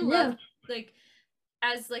about. I love like,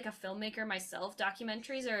 as like a filmmaker myself,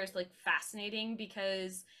 documentaries are like fascinating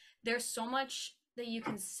because there's so much that you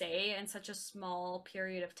can say in such a small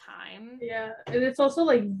period of time. Yeah, and it's also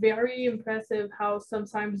like very impressive how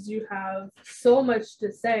sometimes you have so much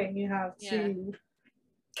to say and you have to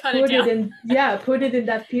put it in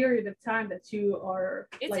that period of time that you are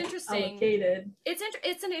allocated.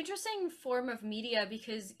 It's an interesting form of media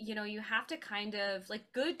because, you know, you have to kind of like,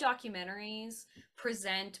 good documentaries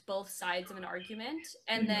present both sides of an argument,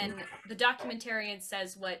 and then the documentarian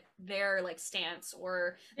says what their like stance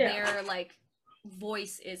or their like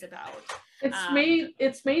voice is about.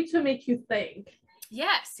 It's made to make you think.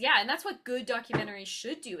 Yes, yeah, and that's what good documentaries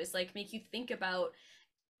should do, is like make you think about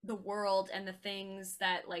the world and the things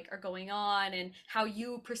that like are going on and how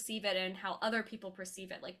you perceive it and how other people perceive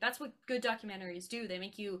it. Like that's what good documentaries do. They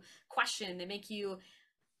make you question, they make you,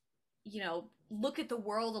 you know, look at the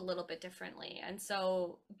world a little bit differently. And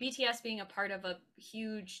so BTS being a part of a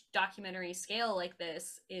huge documentary scale like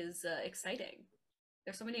this is exciting.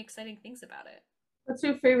 There's so many exciting things about it. What's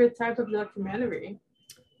your favorite type of documentary?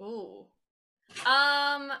 Ooh.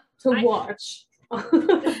 To watch. I'll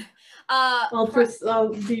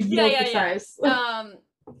be more precise.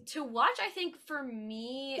 To watch, I think for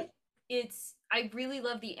me, I really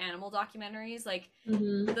love the animal documentaries, like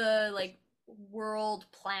the like world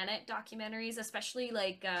planet documentaries, especially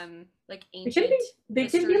like ancient. They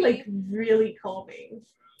can be like really calming.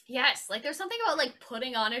 Yes, like there's something about like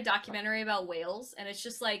putting on a documentary about whales, and it's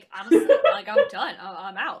just like honestly, like I'm done,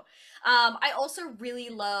 I'm out. I also really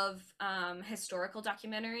love historical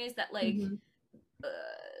documentaries that like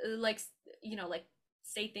like you know like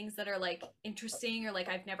say things that are like interesting or like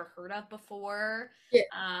I've never heard of before. Yeah.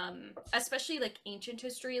 Especially like ancient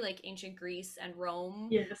history, like ancient Greece and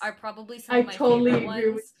Rome are probably some of my totally favorite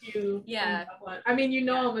agree ones. With you. Yeah. I mean, you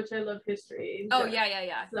know how much I love history. Oh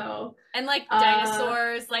yeah. So and like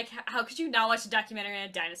dinosaurs, like how could you not watch a documentary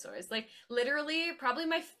on dinosaurs? Like literally, probably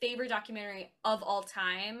my favorite documentary of all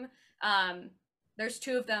time. There's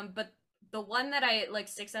two of them, but the one that I like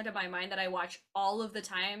sticks out of my mind that I watch all of the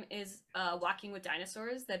time is Walking with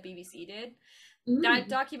Dinosaurs that BBC did. That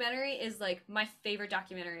documentary is like my favorite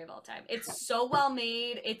documentary of all time. It's so well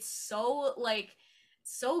made. It's so like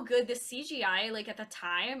so good. The CGI like at the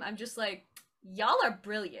time, I'm just like y'all are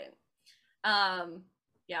brilliant.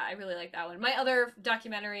 Yeah, I really like that one. My other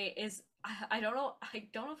documentary is I don't know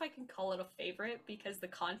if I can call it a favorite because the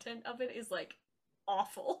content of it is like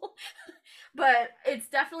awful. But it's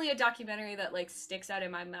definitely a documentary that like sticks out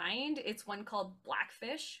in my mind. It's one called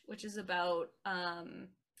Blackfish, which is about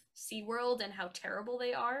SeaWorld and how terrible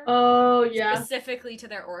they are. Oh yeah. Specifically to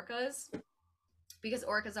their orcas. Because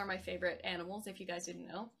orcas are my favorite animals, if you guys didn't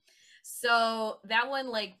know. So that one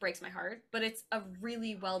like breaks my heart, but it's a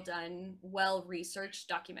really well done, well researched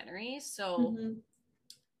documentary. So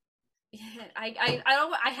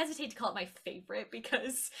I hesitate to call it my favorite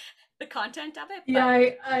because the content of it. But yeah,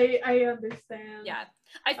 I understand. Yeah,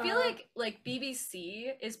 I feel like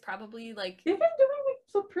BBC is probably like they've been doing like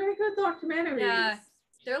some pretty good documentaries. Yeah,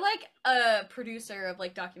 they're like a producer of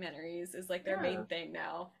like documentaries is like their main thing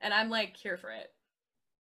now, and I'm like here for it.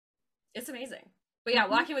 It's amazing. But yeah,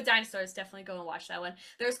 Walking with Dinosaurs, definitely go and watch that one.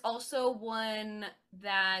 There's also one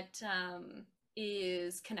that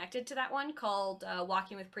is connected to that one called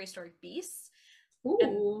Walking with Prehistoric Beasts. Ooh.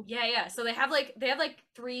 And yeah. So they have like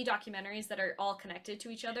 3 documentaries that are all connected to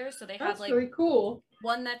each other. So they have like very cool.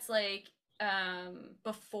 One that's like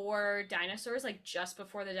before dinosaurs, like just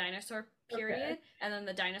before the dinosaur period, and then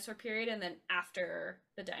the dinosaur period, and then after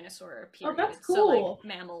the dinosaur period. Oh, that's cool. So like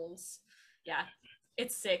mammals. Yeah.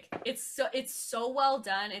 It's sick. It's so well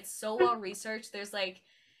done. It's so well researched. There's like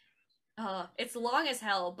it's long as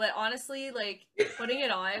hell, but honestly, like putting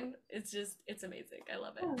it on, it's amazing. I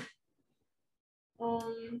love it.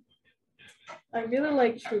 I really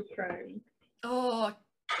like true crime. Oh,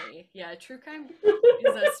 okay. Yeah, true crime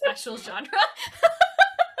is a special genre.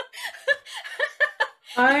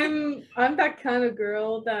 I'm that kind of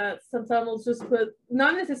girl that sometimes will just put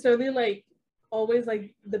not necessarily like always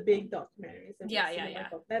like the big documentaries. Yeah.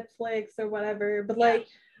 Like on Netflix or whatever. But like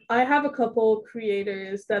I have a couple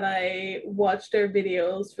creators that I watch their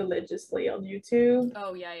videos religiously on YouTube.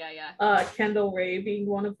 Oh yeah. Kendall Ray being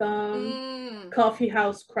one of them. Coffee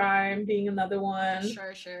House Crime being another one.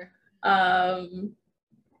 Sure.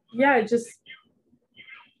 Yeah, just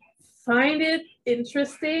find it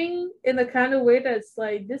interesting in the kind of way that's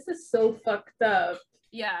like this is so fucked up.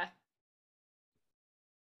 Yeah.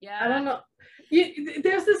 I don't know.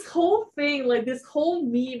 There's this whole thing, like this whole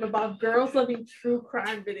meme about girls loving true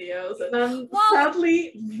crime videos, and I'm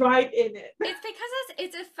sadly right in it. It's because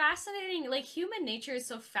it's a fascinating, like human nature is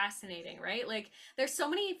so fascinating, right? Like there's so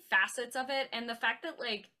many facets of it, and the fact that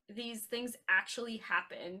like these things actually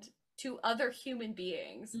happened to other human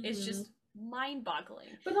beings is just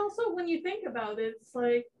mind-boggling. But also when you think about it, it's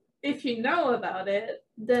like if you know about it,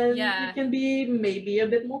 then you can be maybe a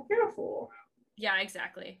bit more careful. Yeah,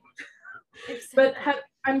 exactly. But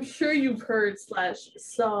I'm sure you've heard /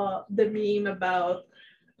 saw the meme about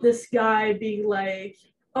this guy being like,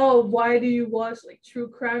 oh, why do you watch like true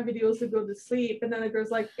crime videos to go to sleep? And then the girl's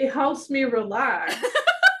like, it helps me relax.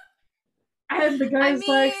 And the guy's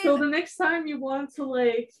like, so the next time you want to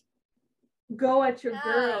like go at your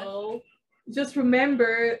girl, just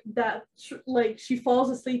remember that like she falls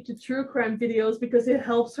asleep to true crime videos because it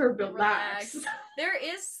helps her relax. There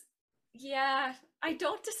is I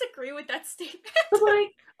don't disagree with that statement. But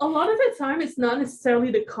like a lot of the time it's not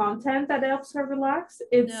necessarily the content that helps her relax,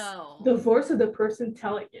 it's the voice of the person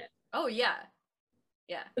telling it. Oh yeah.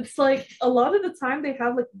 It's like a lot of the time they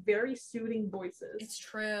have like very soothing voices. It's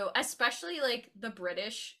true, especially like the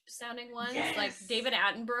British sounding ones. Like David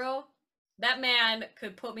Attenborough, That man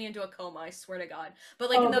could put me into a coma, I swear to God. But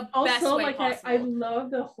like in the best way like, possible. I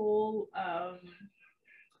love the whole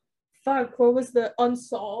fuck, what was the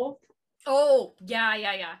Unsolved? Oh,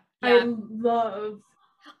 yeah. I love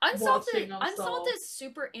Unsolved is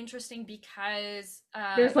super interesting because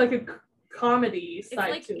there's like a comedy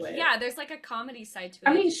side to it. Yeah, there's like a comedy side to it.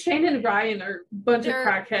 I mean, Shane and Ryan are a bunch of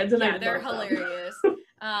crackheads, and they're hilarious.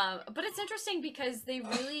 But it's interesting because they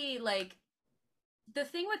really like. The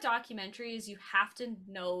thing with documentary is you have to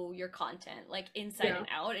know your content like inside and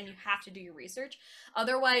out, and you have to do your research.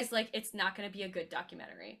 Otherwise, like it's not going to be a good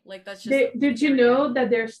documentary. Like that's just. Did you know that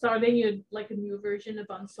they're starting a new version of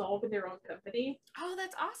Unsolved in their own company? Oh,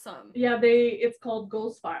 that's awesome. Yeah, it's called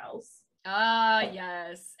Ghost Files.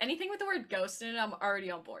 Yes. Anything with the word ghost in it, I'm already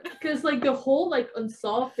on board. Because like the whole like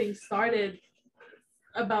Unsolved thing started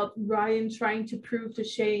about Ryan trying to prove to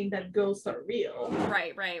Shane that ghosts are real.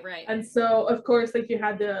 Right. And so of course like you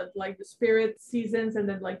had the spirit seasons and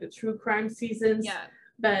then like the true crime seasons. Yeah.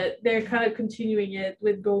 But they're kind of continuing it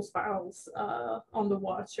with Ghost Files on the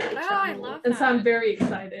Watcher channel. I love that. And so I'm very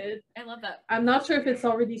excited. I love that. I'm not sure if it's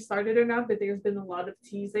already started or not, but there's been a lot of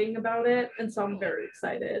teasing about it, and so I'm very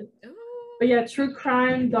excited. Ooh. But yeah, true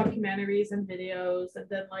crime documentaries and videos, and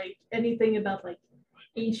then like anything about like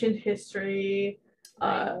ancient history.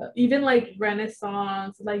 Even like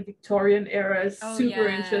Renaissance, like Victorian era is super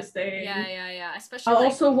interesting. Yeah. Especially I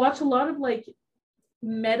also watch a lot of like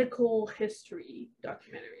medical history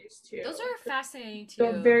documentaries too. Those are fascinating too.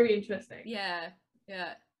 They're very interesting. Yeah.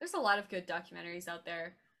 There's a lot of good documentaries out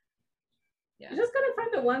there. Yeah. You're just gotta find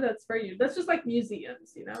the one that's for you. That's just like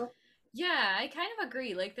museums, you know? Yeah, I kind of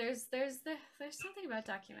agree. Like there's something about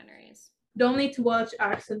documentaries. Don't need to watch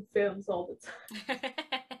action films all the time.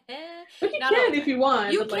 But you can if you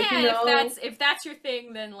want. You can, like, if that's your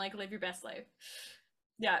thing, then like live your best life.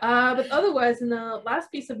 Yeah. But otherwise, in the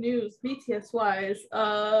last piece of news, BTS wise,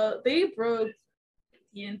 they broke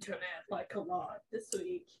the internet like a lot this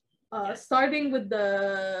week. Starting with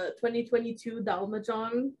the 2022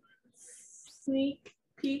 Dalmajong sneak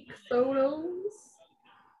peek photos.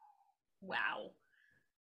 Wow.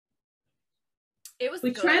 It was.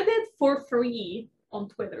 We trended for free on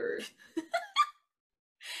Twitter.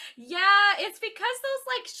 Yeah, it's because those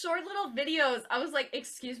like short little videos. I was like,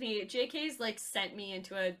 excuse me, JK's like sent me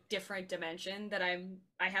into a different dimension that I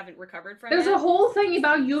haven't recovered from. There's a whole thing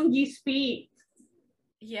about Yoongi's feet.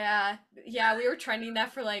 Yeah, we were trending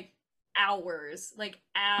that for like hours. We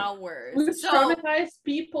traumatized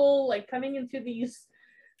people like coming into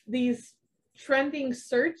these trending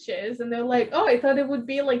searches, and they're like, oh, I thought it would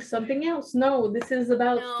be like something else. No, this is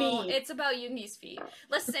about feet. It's about Yoongi's feet.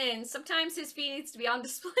 Listen, sometimes his feet needs to be on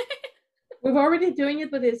display. We're already doing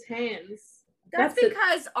it with his hands. That's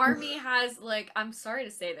because Army has like, I'm sorry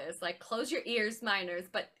to say this, like close your ears, minors,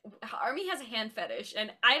 but Army has a hand fetish,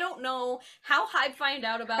 and I don't know how Hybe find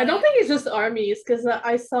out about it. I don't think it's just Army's, because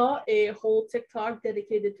I saw a whole TikTok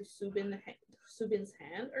dedicated to Subin's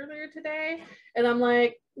hand earlier today, and I'm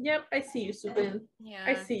like, yep, I see you, Subin. Yeah,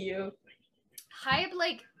 I see you. Hybe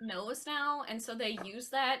like knows now, and so they use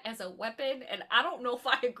that as a weapon, and I don't know if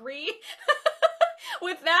I agree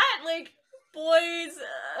with that. Like, boys,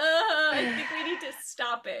 I think we need to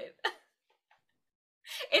stop it.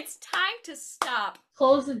 It's time to stop.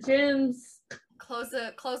 Close the gyms. Close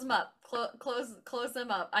them up. Close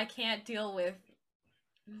them up. I can't deal with.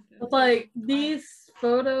 Like these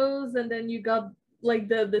photos, and then you got like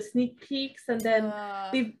the sneak peeks, and then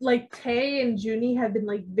they like Tay and Junie have been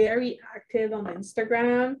like very active on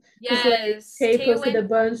Instagram. Yes, like, Tay posted a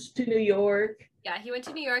bunch to New York. Yeah, he went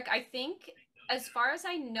to New York. I think, as far as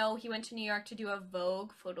I know, he went to New York to do a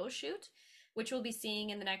Vogue photo shoot, which we'll be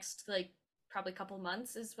seeing in the next like probably couple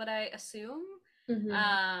months, is what I assume.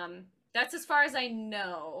 Mm-hmm. That's as far as I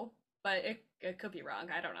know, but it could be wrong.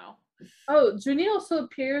 I don't know. Oh, Junie also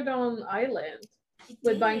appeared on Island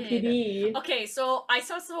with Bang PD. Okay, so I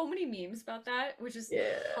saw so many memes about that, which is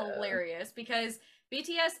hilarious, because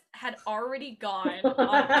BTS had already gone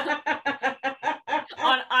on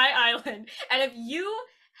Island, and if you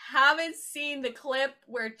haven't seen the clip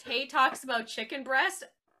where Tay talks about chicken breast,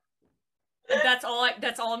 that's all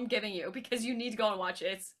I'm giving you, because you need to go and watch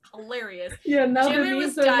it. It's hilarious. Yeah, now Jimin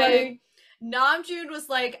was dying. Namjoon was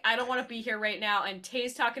like, I don't want to be here right now, and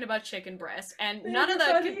Tay's talking about chicken breast, and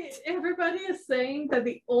everybody is saying that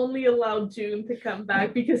they only allowed June to come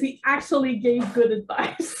back because he actually gave good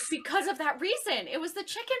advice. Because of that reason. It was the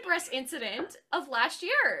chicken breast incident of last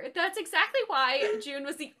year. That's exactly why June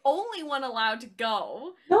was the only one allowed to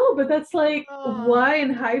go. No, but that's like why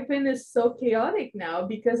Hypen is so chaotic now,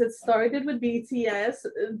 because it started with BTS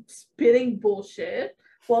spitting bullshit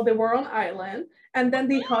while they were on Island, and then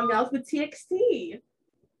they hung out with TXT.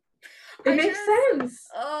 It makes sense.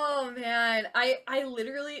 Oh man, I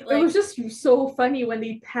literally like. It was just so funny when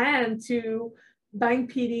they panned to Bang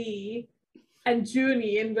PD and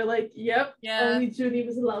Junie, and we're like, "Yep, only Junie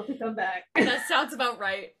was allowed to come back." That sounds about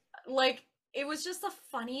right. Like, it was just the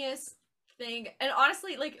funniest thing, and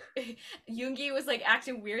honestly, like, Yoongi was like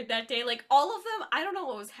acting weird that day. Like, all of them, I don't know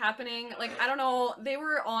what was happening. Like, I don't know, they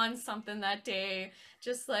were on something that day.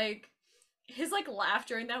 Just like his like laugh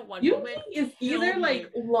during that one moment is either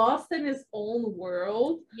like lost in his own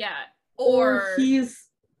world, or he's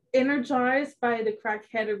energized by the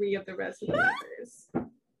crackheadery of the rest of the members.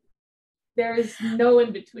 There's no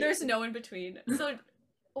in between. There's no in between. So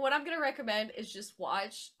what I'm gonna recommend is just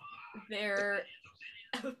watch their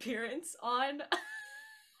appearance on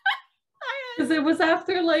because it was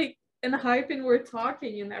after like ENHYPEN were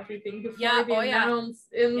talking and everything before they announced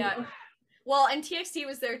well, and TXT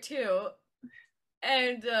was there too.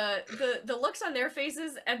 And the looks on their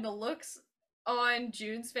faces and the looks on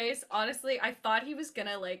June's face, honestly, I thought he was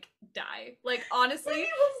gonna like die. Like, honestly, he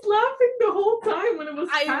was laughing the whole time when it was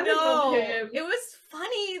I know him. It was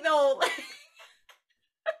funny though.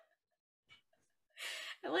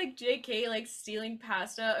 And like JK like stealing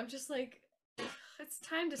pasta, I'm just like, it's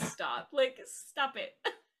time to stop. Like, stop it.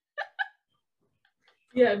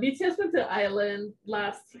 Yeah, BTS went to Island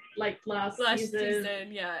last season,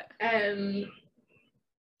 and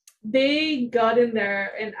they got in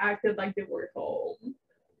there and acted like they were home.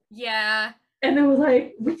 Yeah. And it was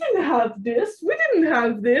like, we didn't have this. We didn't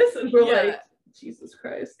have this. And we're like, Jesus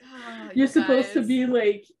Christ. Oh, you're supposed to be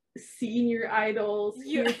like senior idols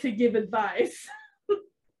here to give advice.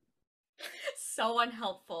 So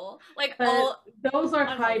unhelpful. Like, those are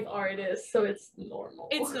hype artists, so it's normal.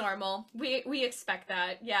 It's normal. We expect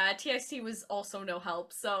that. Yeah, TXT was also no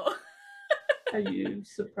help, so. Are you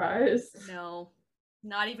surprised? No.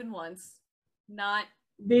 Not even once. Not.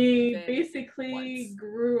 They basically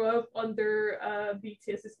grew up under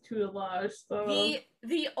BTS's tutelage. So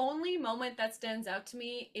the only moment that stands out to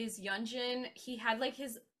me is Yeonjun. He had like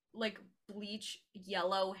his like bleach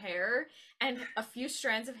yellow hair, and a few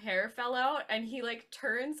strands of hair fell out, and he like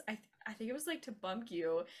turns. I think it was like to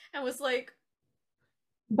Bumkyu, and was like,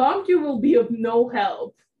 "Bumkyu will be of no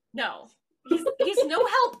help." No, he's no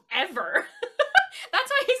help ever. That's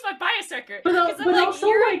why he's my bias record. But also,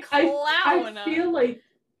 like, I feel like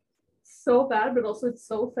so bad, but also it's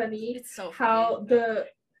so funny. It's so funny. How the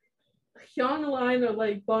Hyung line are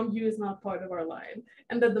like, Bongyu is not part of our line,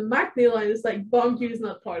 and then the Maknae line is like, Bongyu is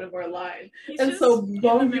not part of our line, and so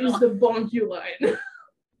Bongyu is the Bongyu line.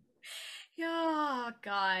 Yeah,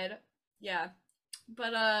 God, yeah,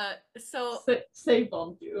 but so save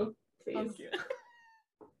Bongyu, please. Bongyu.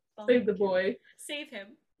 Save the boy. Save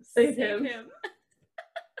him. Save him.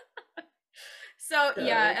 So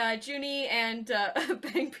yeah, Junie and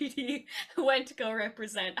Bang PD went to go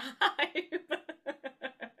represent HYBE.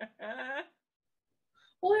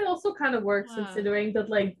 Well, it also kind of works considering that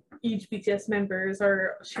like each BTS members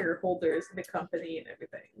are shareholders in the company and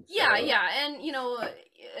everything. So. Yeah, and you know,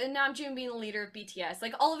 Namjoon being the leader of BTS,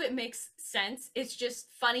 like all of it makes sense. It's just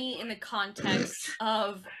funny in the context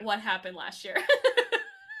of what happened last year.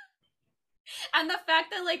 And the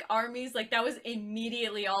fact that like ARMY's like that was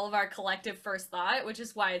immediately all of our collective first thought, which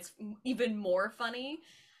is why it's even more funny.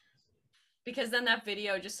 Because then that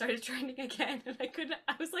video just started trending again, and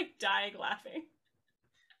I was like dying laughing.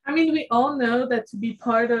 I mean, we all know that to be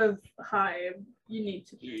part of HYBE, you need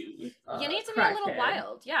to be a little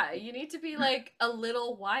wild. Yeah, you need to be like a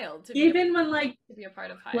little wild to even when like to be a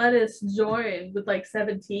part of HYBE. Lettuce joined with like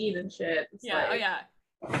 17 and shit. It's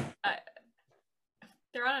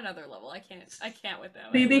they're on another level. I can't with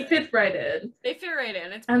them. They fit right in. They fit right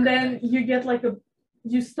in. It's and perfect. Then you get like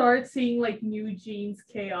you start seeing like New Jeans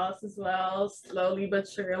chaos as well, slowly but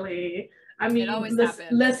surely. I mean,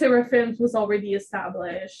 Les Seraphim was already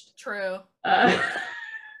established. True. It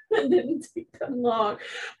didn't take that long.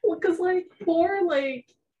 Because like poor like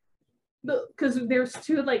because there's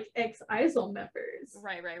two like ex-ISO members.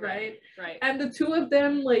 Right. And the two of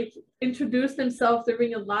them like introduced themselves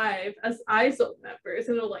during a live as ISO members,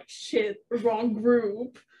 and they're like, shit, wrong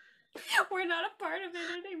group. We're not a part of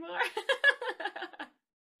it anymore.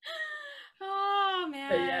 Oh man.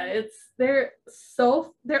 But yeah,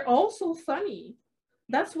 they're all so funny.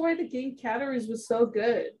 That's why the game categories was so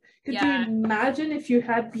good. Could you imagine if you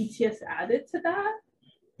had BTS added to that?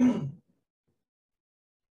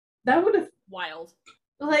 That would have wild.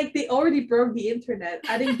 Like they already broke the internet.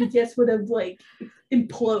 I think BTS would have like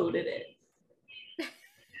imploded it.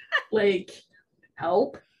 Like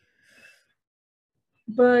help.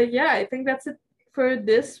 But yeah, I think that's it for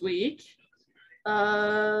this week,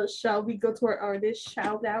 shall we go to our artist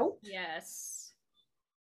shout out? Yes.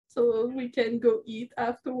 So we can go eat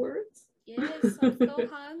afterwards. Yes, I'm so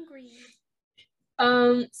hungry.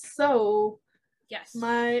 So yes,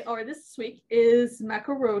 my artist this week is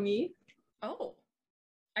Macaroni. Oh,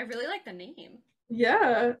 I really like the name.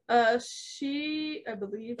 Yeah. She, I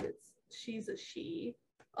believe she's a she.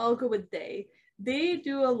 I'll go with they. They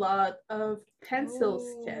do a lot of pencil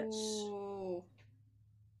sketch.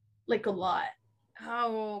 Like a lot.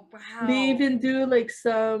 Oh, wow. They even do like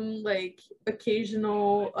some like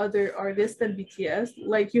occasional other artists than BTS.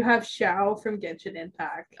 Like you have Xiao from Genshin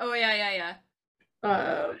Impact. Oh yeah.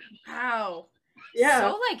 Wow. Yeah.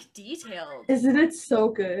 So like detailed. Isn't it so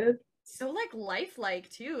good? So like lifelike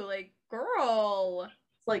too. Like, girl.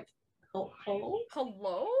 It's like hello?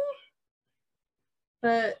 Hello?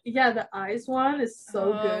 But yeah, the eyes one is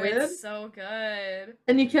so good. It's so good.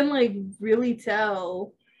 And you can like really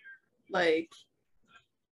tell, like,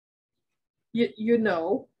 you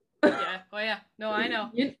know. Yeah. Oh yeah. No, I know.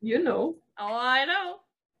 You know. Oh, I know.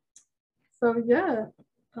 So yeah,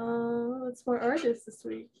 that's my artist this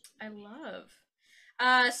week. I love.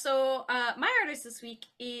 So my artist this week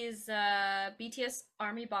is BTS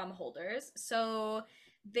Army Bomb Holders. So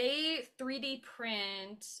they 3D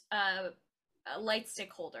print light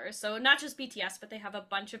stick holders. So not just BTS, but they have a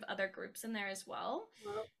bunch of other groups in there as well.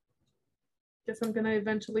 Guess I'm gonna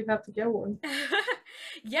eventually have to get one.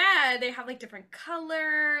 Yeah, they have like different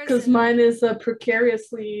colors. Because mine is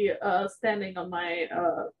precariously standing on my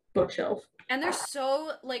bookshelf. And they're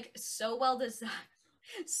so well designed.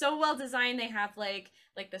 So well designed. They have like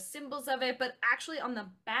the symbols of it, but actually on the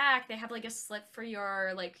back they have like a slip for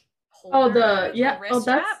your like holder.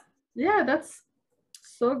 That's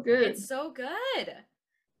so good. It's so good.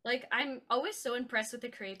 Like, I'm always so impressed with the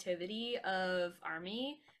creativity of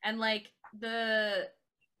ARMY, and like the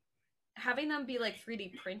having them be like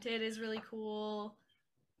 3D printed is really cool.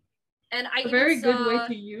 And I very good way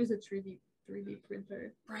to use a 3D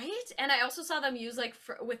printer, right? And I also saw them use like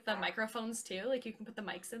with the microphones too. Like you can put the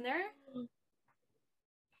mics in there.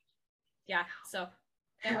 Yeah. So,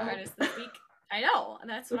 artist this week. I know, and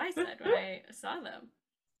that's what I said when I saw them.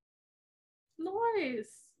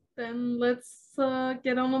 Nice. Then let's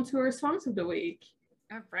get on to our songs of the week.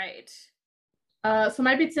 All right. So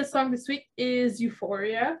my BTS song this week is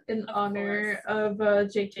Euphoria in honor of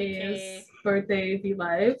JK's birthday V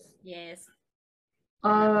Live. Yes.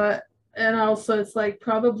 And also it's like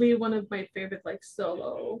probably one of my favorite like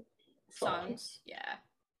solo songs. Yeah.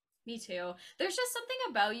 Me too. There's just something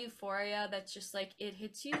about Euphoria that's just like it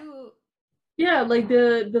hits you. Yeah, like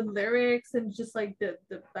the lyrics and just like the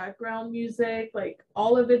background music, like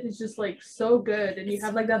all of it is just like so good, and you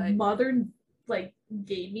have like that modern like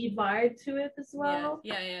gamey vibe to it as well.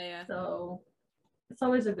 Yeah. So it's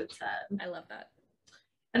always a good set. I love that.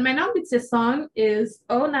 And my non-BTS song is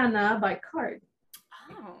Oh Nana by Card.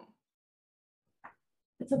 Oh.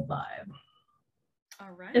 It's a vibe.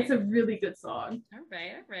 All right. It's a really good song. All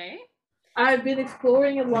right. I've been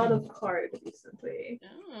exploring a lot of Card recently.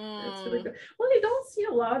 Oh. It's really good. Well, you don't see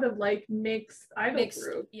a lot of like mixed idol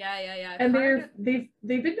groups. Yeah. And they've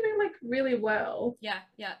been doing like really well. Yeah.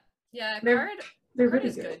 They're really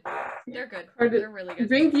good. They're good. Card, they're really good.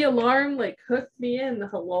 Ring the Alarm, like hook me in.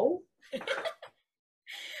 Hello.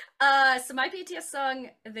 So my BTS song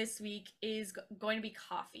this week is going to be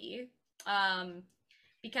Coffee.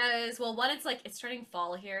 Because, well, one, it's turning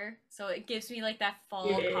fall here, so it gives me like that fall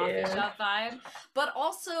coffee shop vibe. But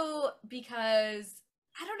also because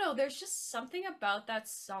I don't know, there's just something about that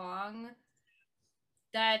song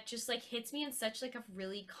that just like hits me in such like a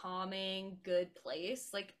really calming, good place.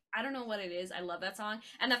 Like, I don't know what it is. I love that song.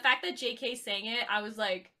 And the fact that JK sang it, I was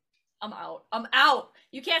like, I'm out.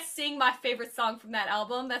 You can't sing my favorite song from that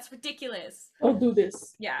album. That's ridiculous. I'll do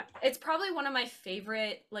this. Yeah. It's probably one of my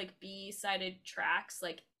favorite, like, B-sided tracks,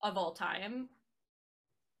 like, of all time.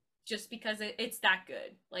 Just because it's that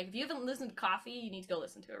good. Like, if you haven't listened to Coffee, you need to go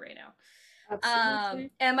listen to it right now. Absolutely.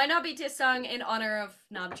 And my not BTS song in honor of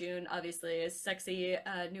Namjoon, obviously, is Sexy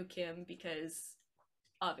New Kim, because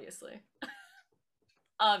obviously.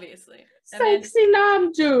 Obviously. Sexy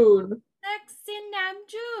Namjoon! Sexy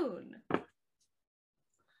Namjoon!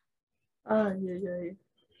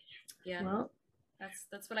 Yeah. Well,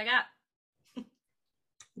 that's what I got. I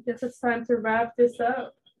guess it's time to wrap this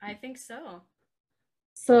up. I think so.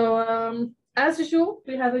 So, as usual,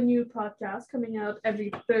 we have a new podcast coming out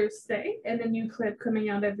every Thursday and a new clip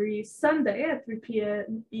coming out every Sunday at 3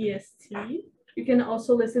 p.m. EST. You can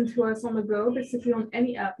also listen to us on the go, basically on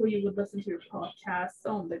any app where you would listen to your podcasts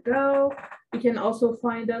on the go. You can also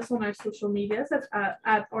find us on our social medias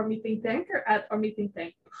at Army Think Tank or at Army Think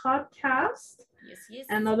Tank Podcast. Yes.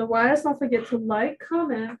 And otherwise, don't forget to like,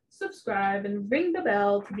 comment, subscribe, and ring the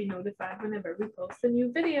bell to be notified whenever we post a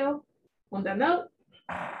new video. On that note,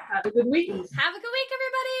 have a good week. Have a good week,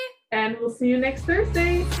 everybody. And we'll see you next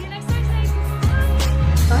Thursday. See you next Thursday.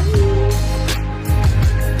 Bye. Bye.